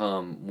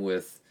overcome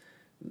with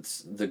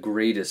the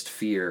greatest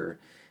fear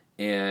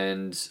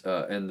and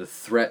the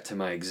threat to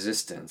my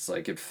existence.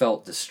 Like, it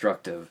felt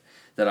destructive,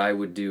 that I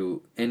would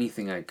do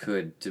anything I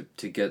could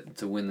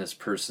to win this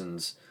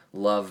person's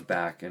love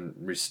back and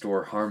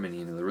restore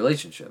harmony into the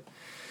relationship.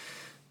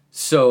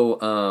 So,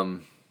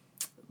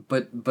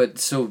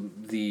 so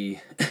the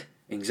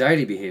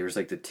anxiety behaviors,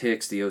 like the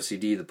tics, the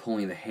OCD, the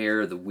pulling the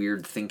hair, the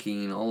weird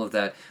thinking, all of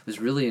that was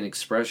really an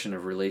expression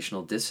of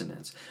relational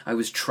dissonance. I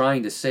was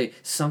trying to say,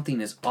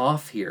 something is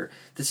off here.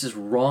 This is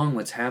wrong,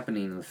 what's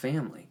happening in the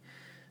family.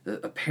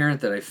 A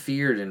parent that I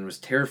feared and was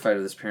terrified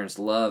of this parent's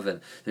love,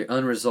 and the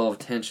unresolved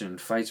tension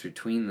and fights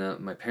between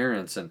my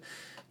parents, and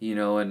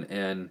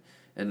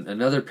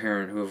another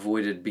parent who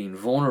avoided being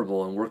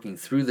vulnerable and working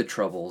through the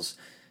troubles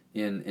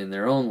in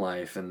their own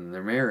life and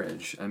their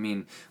marriage. I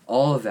mean,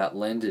 all of that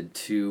lended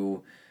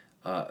to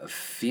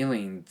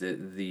feeling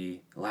the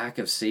lack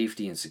of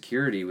safety and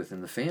security within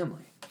the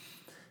family.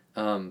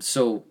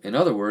 So, in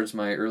other words,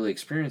 my early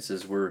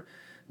experiences were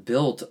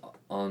built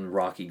on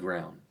rocky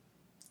ground,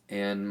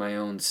 and my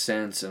own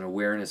sense and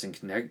awareness and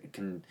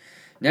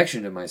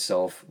connection to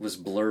myself was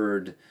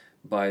blurred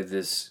by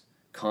this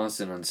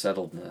constant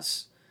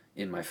unsettledness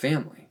in my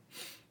family.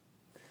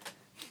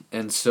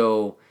 And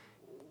so,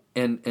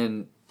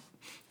 and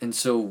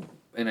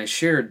I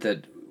shared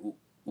that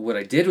what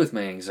I did with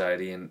my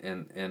anxiety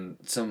and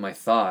some of my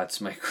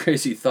thoughts, my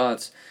crazy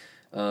thoughts,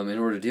 in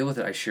order to deal with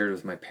it, I shared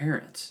with my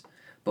parents.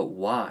 But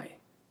why?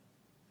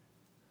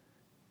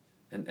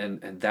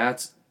 And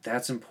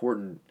that's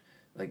important,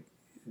 like,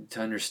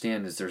 to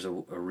understand is there's a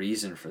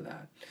reason for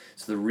that.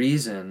 So the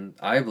reason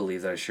I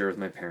believe that I share with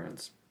my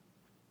parents,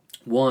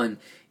 one,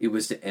 it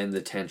was to end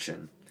the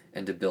tension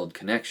and to build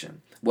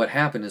connection. What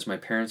happened is my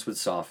parents would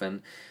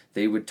soften,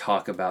 they would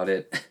talk about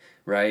it,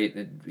 right?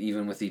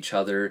 Even with each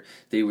other,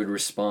 they would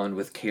respond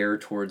with care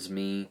towards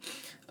me,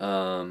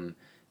 and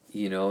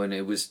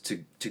it was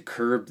to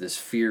curb this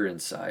fear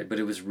inside, but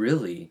it was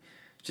really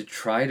to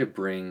try to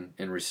bring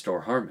and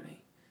restore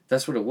harmony.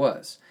 That's what it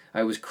was.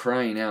 I was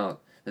crying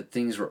out that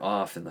things were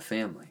off in the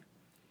family.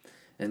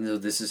 And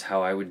this is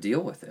how I would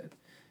deal with it.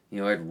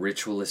 I'd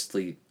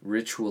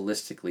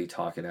ritualistically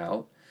talk it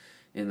out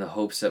in the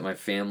hopes that my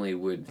family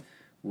would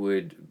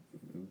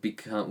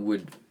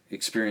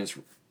experience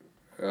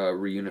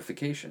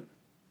reunification.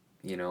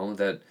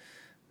 That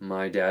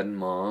my dad and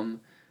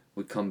mom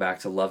would come back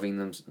to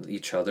loving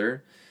each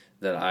other,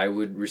 that I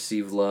would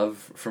receive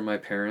love from my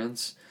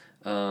parents,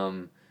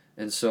 and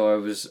so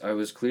I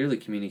was clearly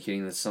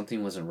communicating that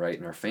something wasn't right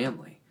in our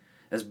family.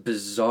 As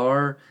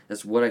bizarre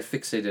as what I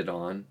fixated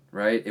on,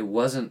 right? It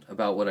wasn't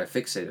about what I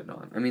fixated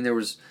on. I mean, there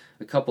was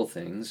a couple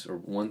things, or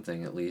one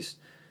thing at least,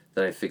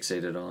 that I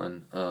fixated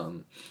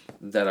on,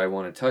 that I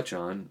want to touch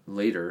on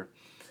later,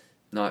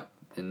 not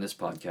in this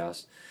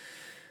podcast,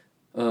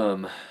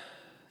 that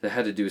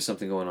had to do with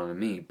something going on in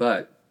me.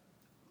 But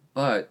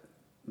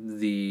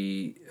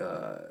the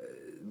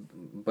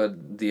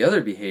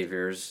other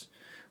behaviors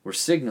were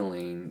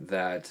signaling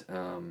that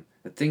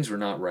that things were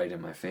not right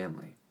in my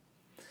family.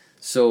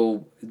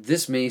 So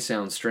this may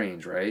sound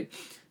strange, right?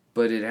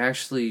 But it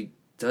actually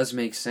does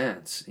make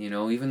sense.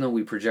 Even though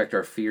we project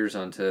our fears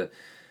onto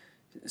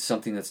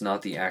something that's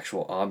not the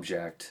actual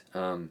object,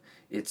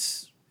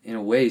 it's in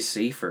a way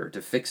safer to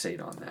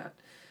fixate on that.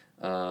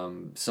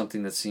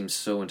 Something that seems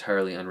so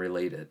entirely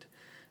unrelated,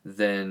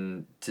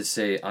 than to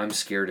say, I'm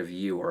scared of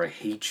you, or I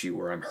hate you,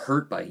 or I'm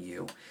hurt by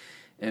you.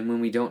 And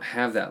when we don't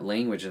have that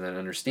language and that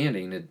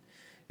understanding,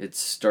 it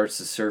starts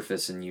to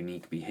surface in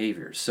unique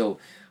behaviors. So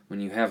when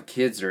you have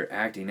kids that are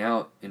acting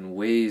out in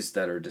ways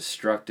that are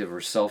destructive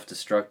or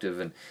self-destructive,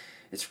 and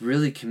it's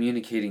really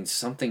communicating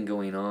something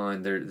going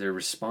on, they're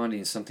responding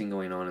to something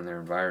going on in their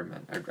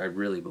environment. I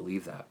really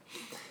believe that.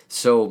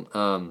 So,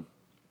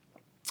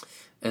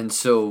 and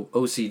so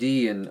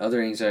OCD and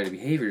other anxiety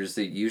behaviors,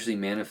 they usually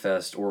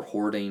manifest, or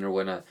hoarding or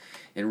whatnot,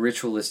 in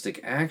ritualistic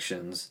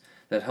actions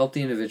that help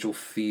the individual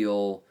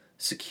feel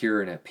secure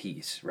and at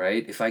peace,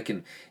 right? If I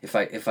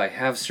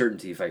have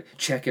certainty, if I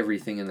check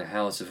everything in the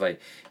house, if I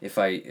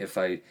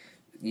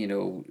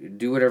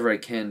do whatever I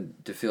can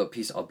to feel at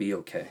peace, I'll be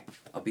okay.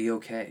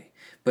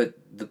 But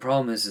the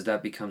problem is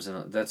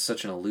that that's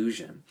such an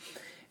illusion,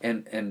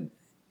 and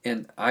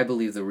I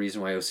believe the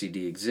reason why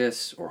OCD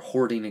exists, or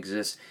hoarding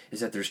exists, is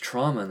that there's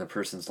trauma in the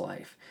person's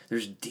life.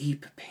 There's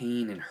deep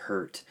pain and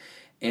hurt,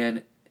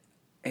 and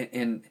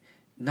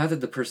not that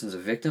the person's a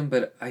victim,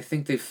 but I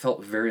think they've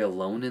felt very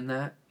alone in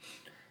that.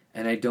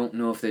 And I don't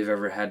know if they've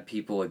ever had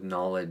people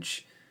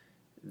acknowledge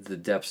the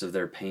depths of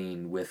their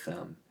pain with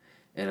them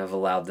and have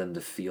allowed them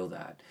to feel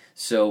that.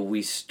 So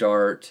we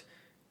start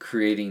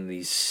creating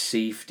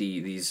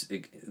these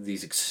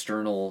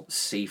external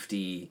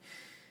safety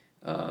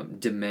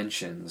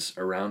dimensions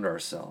around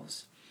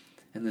ourselves.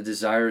 And the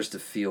desire is to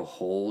feel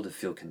whole, to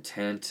feel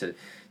content,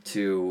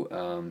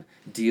 to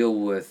deal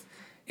with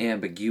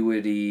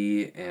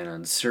ambiguity and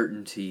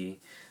uncertainty.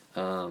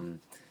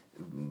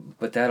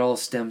 But that all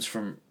stems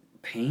from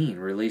pain,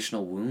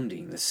 relational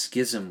wounding, the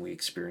schism we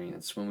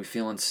experience when we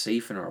feel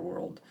unsafe in our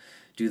world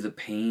due to the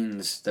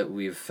pains that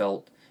we have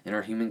felt in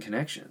our human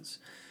connections.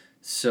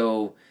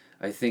 So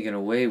I think in a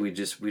way we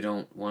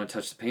don't want to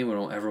touch the pain, we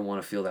don't ever want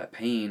to feel that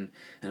pain,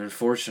 and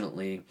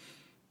unfortunately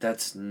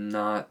that's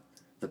not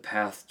the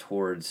path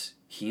towards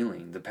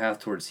healing. The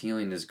path towards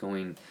healing is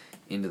going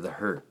into the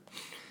hurt.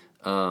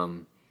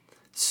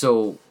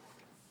 So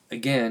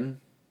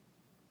again,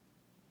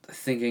 I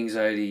think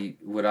anxiety,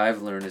 what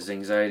I've learned is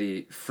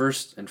anxiety,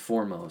 first and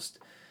foremost,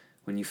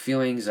 when you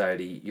feel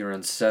anxiety, you're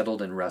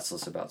unsettled and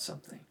restless about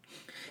something.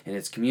 And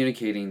it's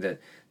communicating that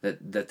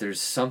there's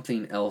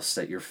something else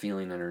that you're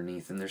feeling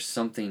underneath, and there's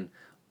something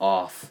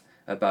off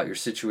about your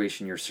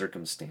situation, your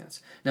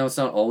circumstance. Now, it's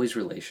not always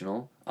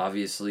relational.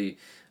 Obviously,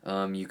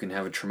 you can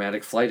have a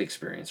traumatic flight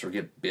experience or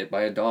get bit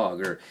by a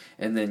dog,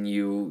 and then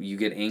you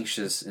get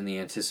anxious in the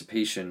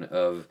anticipation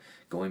of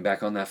going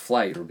back on that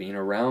flight or being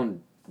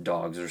around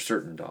dogs or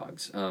certain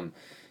dogs.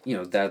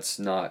 That's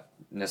not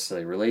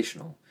necessarily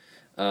relational.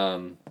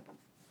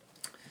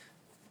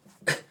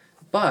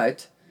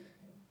 But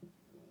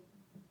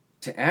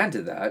to add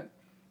to that,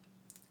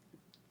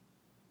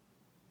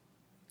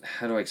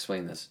 how do I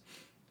explain this?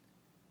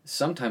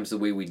 Sometimes the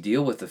way we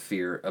deal with the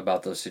fear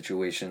about those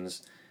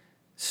situations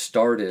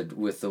started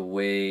with the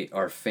way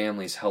our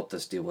families helped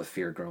us deal with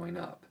fear growing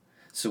up.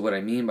 So what I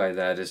mean by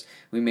that is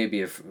we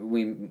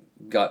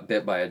got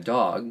bit by a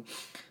dog,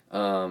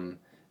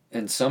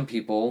 and some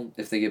people,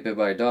 if they get bit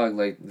by a dog,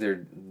 like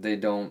they're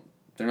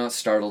not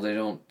startled, they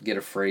don't get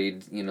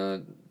afraid,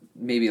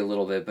 maybe a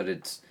little bit, but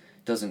it's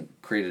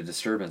doesn't create a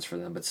disturbance for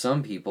them. But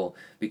some people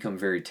become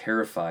very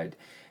terrified,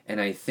 and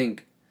I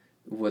think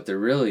what they're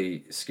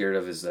really scared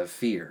of is that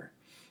fear,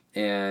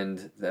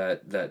 and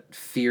that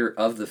fear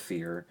of the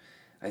fear,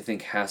 I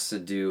think, has to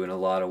do in a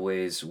lot of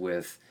ways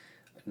with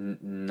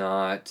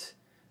not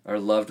our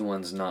loved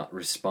ones not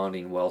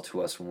responding well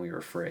to us when we were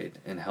afraid,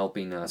 and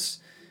helping us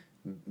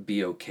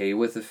be okay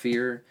with the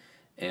fear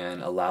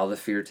and allow the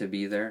fear to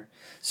be there.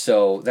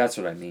 So that's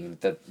what I mean,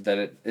 that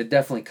it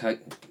definitely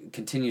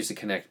continues to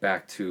connect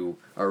back to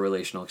our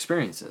relational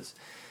experiences.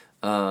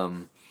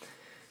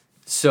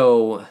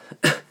 So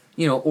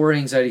or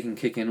anxiety can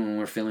kick in when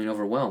we're feeling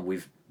overwhelmed.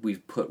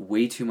 We've put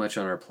way too much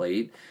on our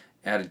plate,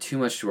 added too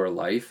much to our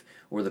life,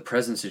 or the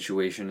present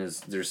situation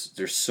is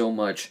there's so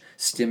much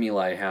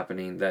stimuli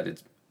happening that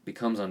it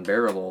becomes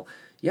unbearable.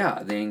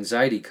 Yeah, the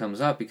anxiety comes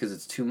up because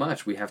it's too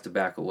much. We have to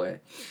back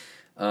away.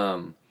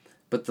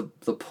 But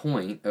the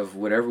point of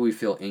whatever we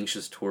feel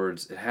anxious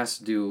towards, it has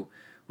to do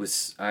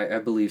with, I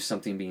believe,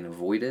 something being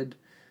avoided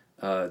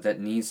that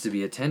needs to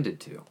be attended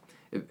to.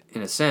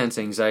 In a sense,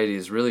 anxiety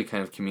is really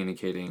kind of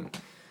communicating,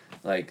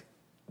 like,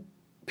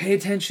 pay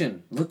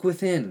attention, look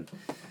within.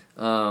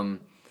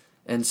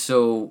 And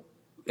so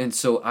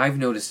I've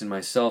noticed in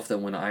myself that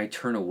when I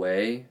turn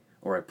away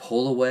or I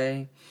pull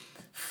away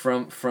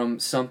from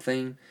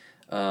something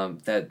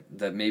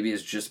that maybe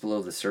is just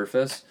below the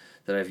surface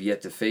that I've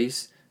yet to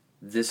face,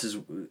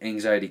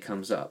 anxiety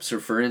comes up. So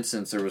for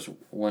instance, there was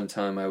one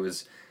time I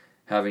was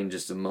having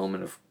just a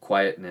moment of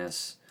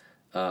quietness,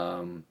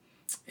 and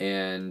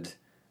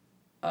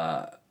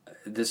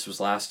this was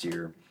last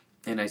year,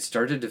 and I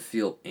started to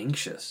feel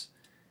anxious.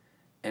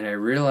 And I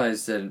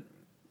realized that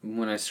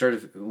when I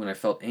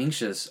felt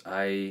anxious,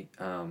 I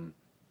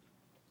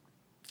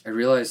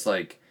realized,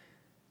 like,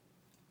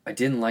 I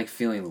didn't like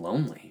feeling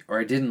lonely, or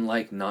I didn't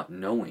like not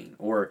knowing,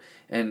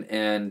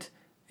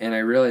 and I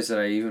realized that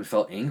I even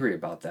felt angry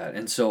about that.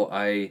 And so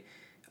I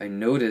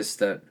noticed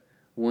that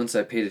once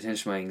I paid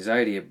attention to my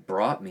anxiety, it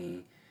brought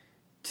me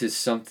to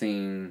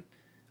something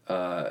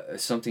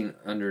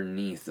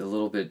underneath, a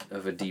little bit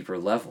of a deeper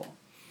level.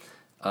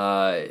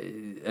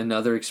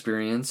 Another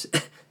experience,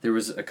 there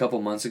was a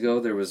couple months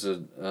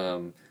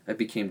ago, I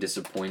became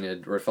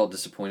disappointed, or I felt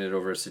disappointed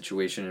over a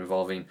situation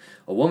involving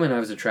a woman I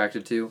was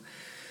attracted to,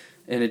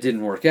 and it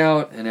didn't work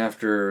out. And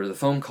after a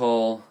phone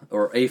call,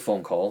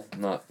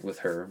 not with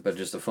her, but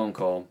just a phone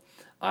call,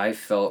 I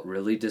felt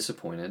really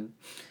disappointed,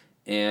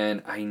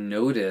 and I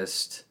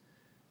noticed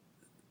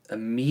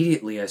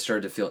immediately I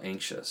started to feel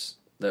anxious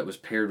that was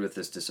paired with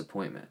this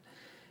disappointment.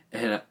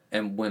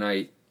 And when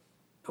I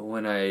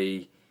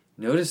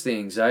noticed the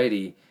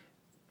anxiety,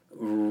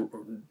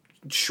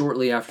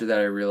 shortly after that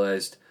I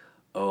realized,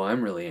 oh,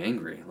 I'm really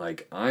angry.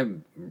 Like,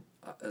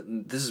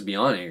 this is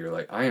beyond anger.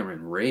 Like, I am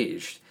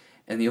enraged.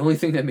 And the only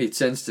thing that made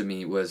sense to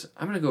me was,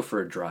 I'm going to go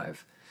for a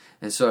drive.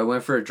 And so I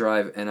went for a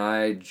drive, and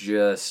I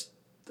just,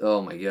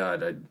 oh my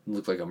God, I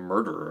looked like a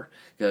murderer.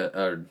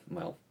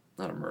 Well,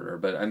 not a murderer,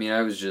 but I mean,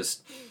 I was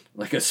just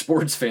like a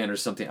sports fan or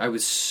something. I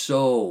was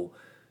so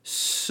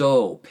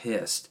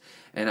pissed.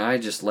 And I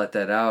just let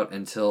that out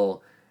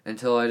until I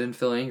didn't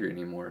feel angry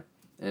anymore.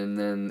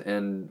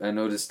 And I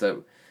noticed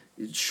that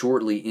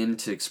shortly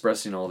into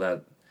expressing all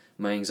that,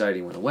 my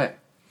anxiety went away.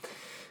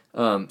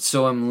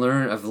 So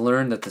I've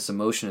learned that this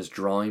emotion is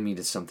drawing me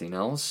to something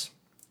else,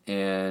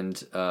 and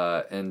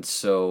that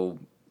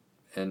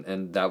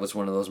was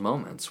one of those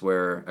moments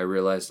where I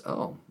realized,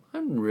 oh,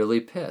 I'm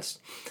really pissed.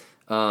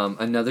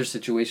 Another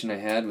situation I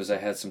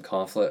had some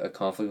conflict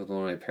with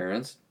one of my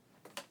parents.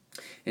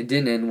 It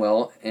didn't end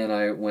well, and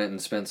I went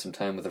and spent some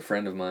time with a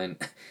friend of mine.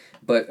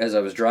 But as I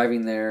was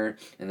driving there,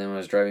 and then when I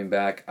was driving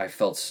back, I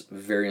felt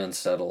very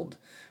unsettled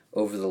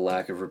over the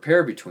lack of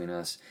repair between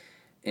us.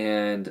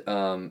 And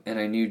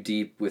I knew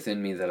deep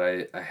within me that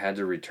I had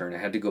to return. I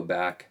had to go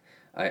back.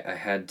 I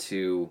had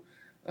to,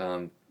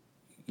 I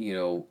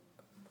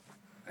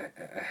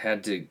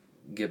had to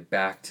get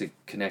back to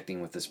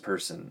connecting with this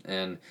person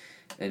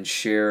and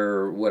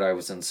share what I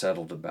was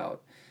unsettled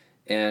about.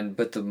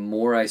 But the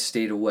more I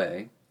stayed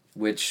away,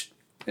 which,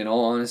 in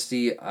all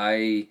honesty,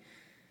 I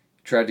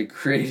tried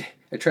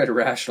to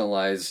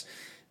rationalize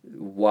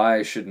why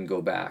I shouldn't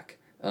go back.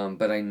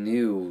 But I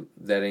knew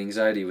that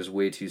anxiety was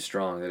way too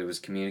strong, that it was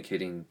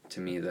communicating to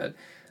me that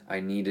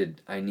I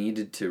needed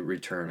to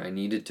return. I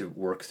needed to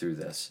work through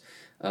this.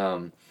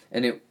 And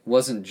it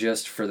wasn't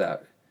just for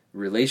that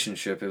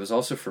relationship. It was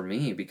also for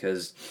me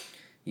because,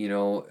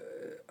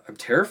 I'm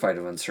terrified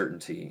of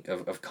uncertainty,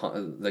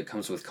 that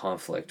comes with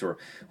conflict, or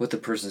what the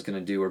person's going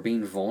to do, or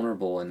being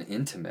vulnerable and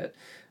intimate.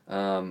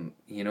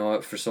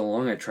 For so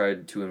long I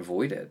tried to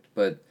avoid it.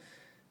 But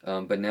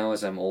now,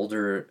 as I'm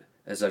older,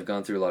 as I've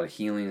gone through a lot of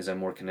healing, as I'm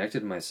more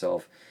connected to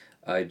myself,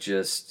 I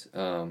just,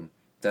 that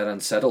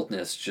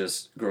unsettledness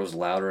just grows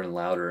louder and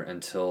louder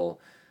until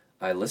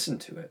I listen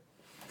to it.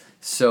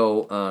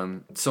 So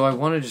I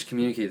want to just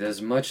communicate that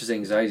as much as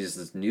anxiety is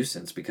this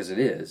nuisance, because it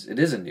is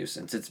a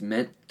nuisance. It's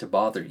meant to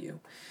bother you.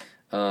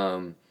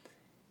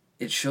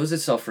 It shows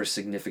itself for a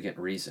significant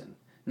reason.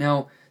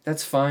 Now,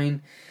 that's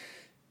fine.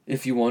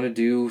 if you want to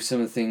do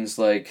some of the things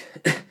like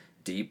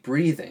deep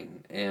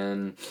breathing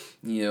and,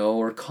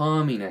 or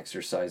calming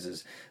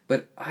exercises.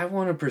 But I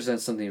want to present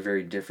something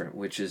very different,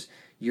 which is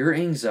your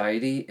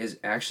anxiety is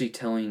actually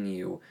telling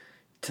you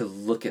to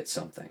look at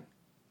something,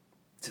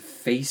 to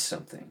face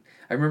something.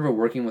 I remember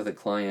working with a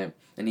client,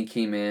 and he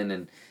came in,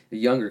 and a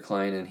younger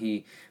client, and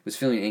he was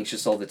feeling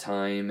anxious all the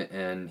time,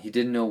 and he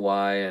didn't know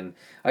why. And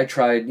I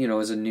tried,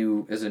 as a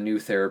new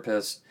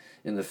therapist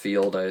in the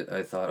field,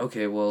 I thought,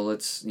 okay, well,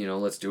 let's do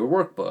a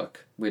workbook,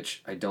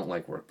 which I don't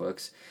like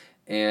workbooks.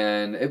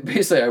 And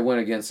basically I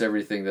went against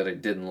everything that I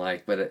didn't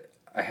like, but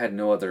I had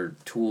no other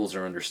tools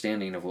or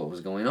understanding of what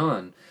was going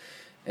on.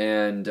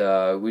 And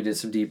we did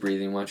some deep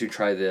breathing. Why don't you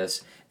try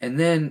this? And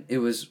then it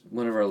was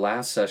one of our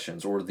last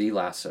sessions, or the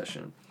last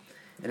session.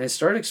 And I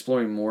started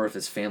exploring more of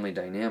his family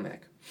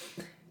dynamic.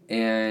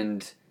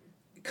 And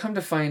come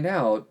to find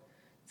out,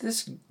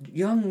 this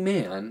young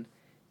man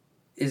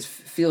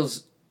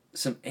feels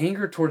some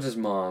anger towards his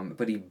mom,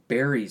 but he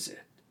buries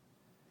it.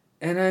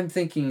 And I'm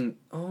thinking,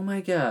 oh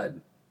my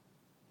God,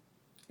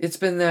 it's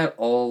been that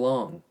all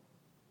along.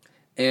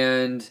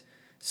 And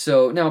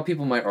so now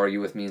people might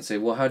argue with me and say,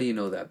 well, how do you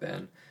know that,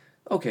 Ben?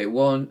 Okay,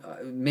 well,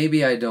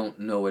 maybe I don't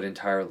know it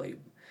entirely,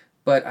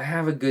 but I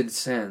have a good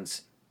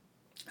sense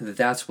that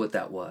that's what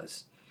that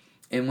was.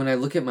 And when I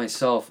look at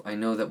myself, I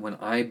know that when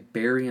I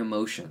bury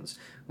emotions,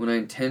 when I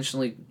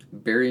intentionally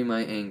bury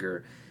my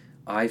anger,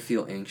 I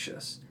feel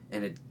anxious.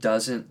 And it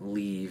doesn't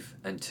leave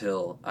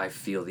until I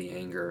feel the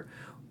anger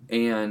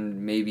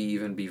and maybe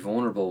even be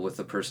vulnerable with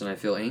the person I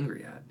feel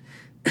angry at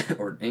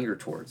or anger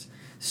towards.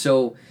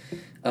 So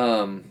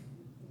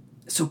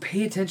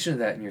pay attention to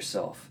that in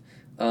yourself.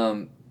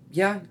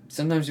 Yeah,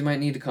 sometimes you might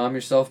need to calm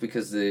yourself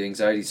because the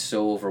anxiety is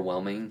so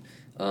overwhelming.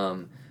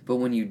 But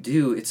when you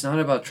do, it's not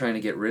about trying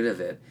to get rid of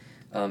it.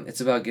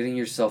 It's about getting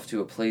yourself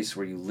to a place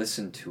where you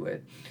listen to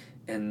it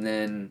and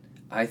then,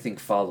 I think,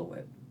 follow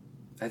it.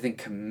 I think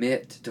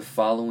commit to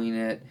following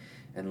it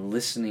and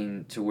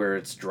listening to where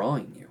it's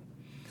drawing you.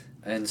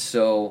 And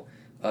so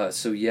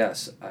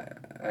yes,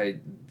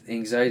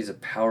 anxiety is a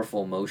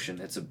powerful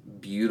emotion. It's a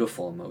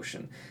beautiful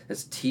emotion.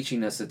 It's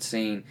teaching us, it's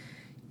saying,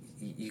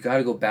 you got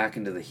to go back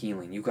into the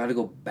healing. You got to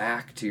go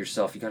back to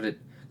yourself. You got to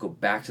go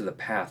back to the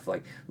path.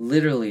 Like,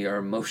 literally, our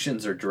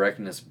emotions are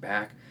directing us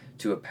back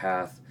to a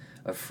path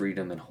of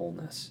freedom and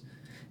wholeness.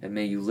 And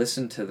may you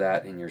listen to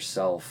that in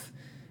yourself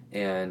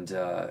and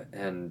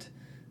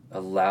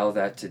allow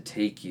that to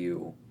take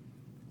you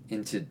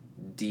into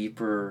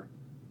deeper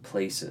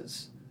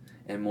places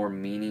and more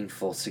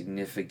meaningful,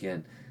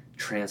 significant,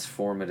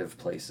 transformative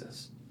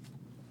places.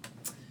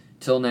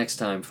 Till next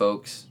time,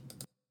 folks.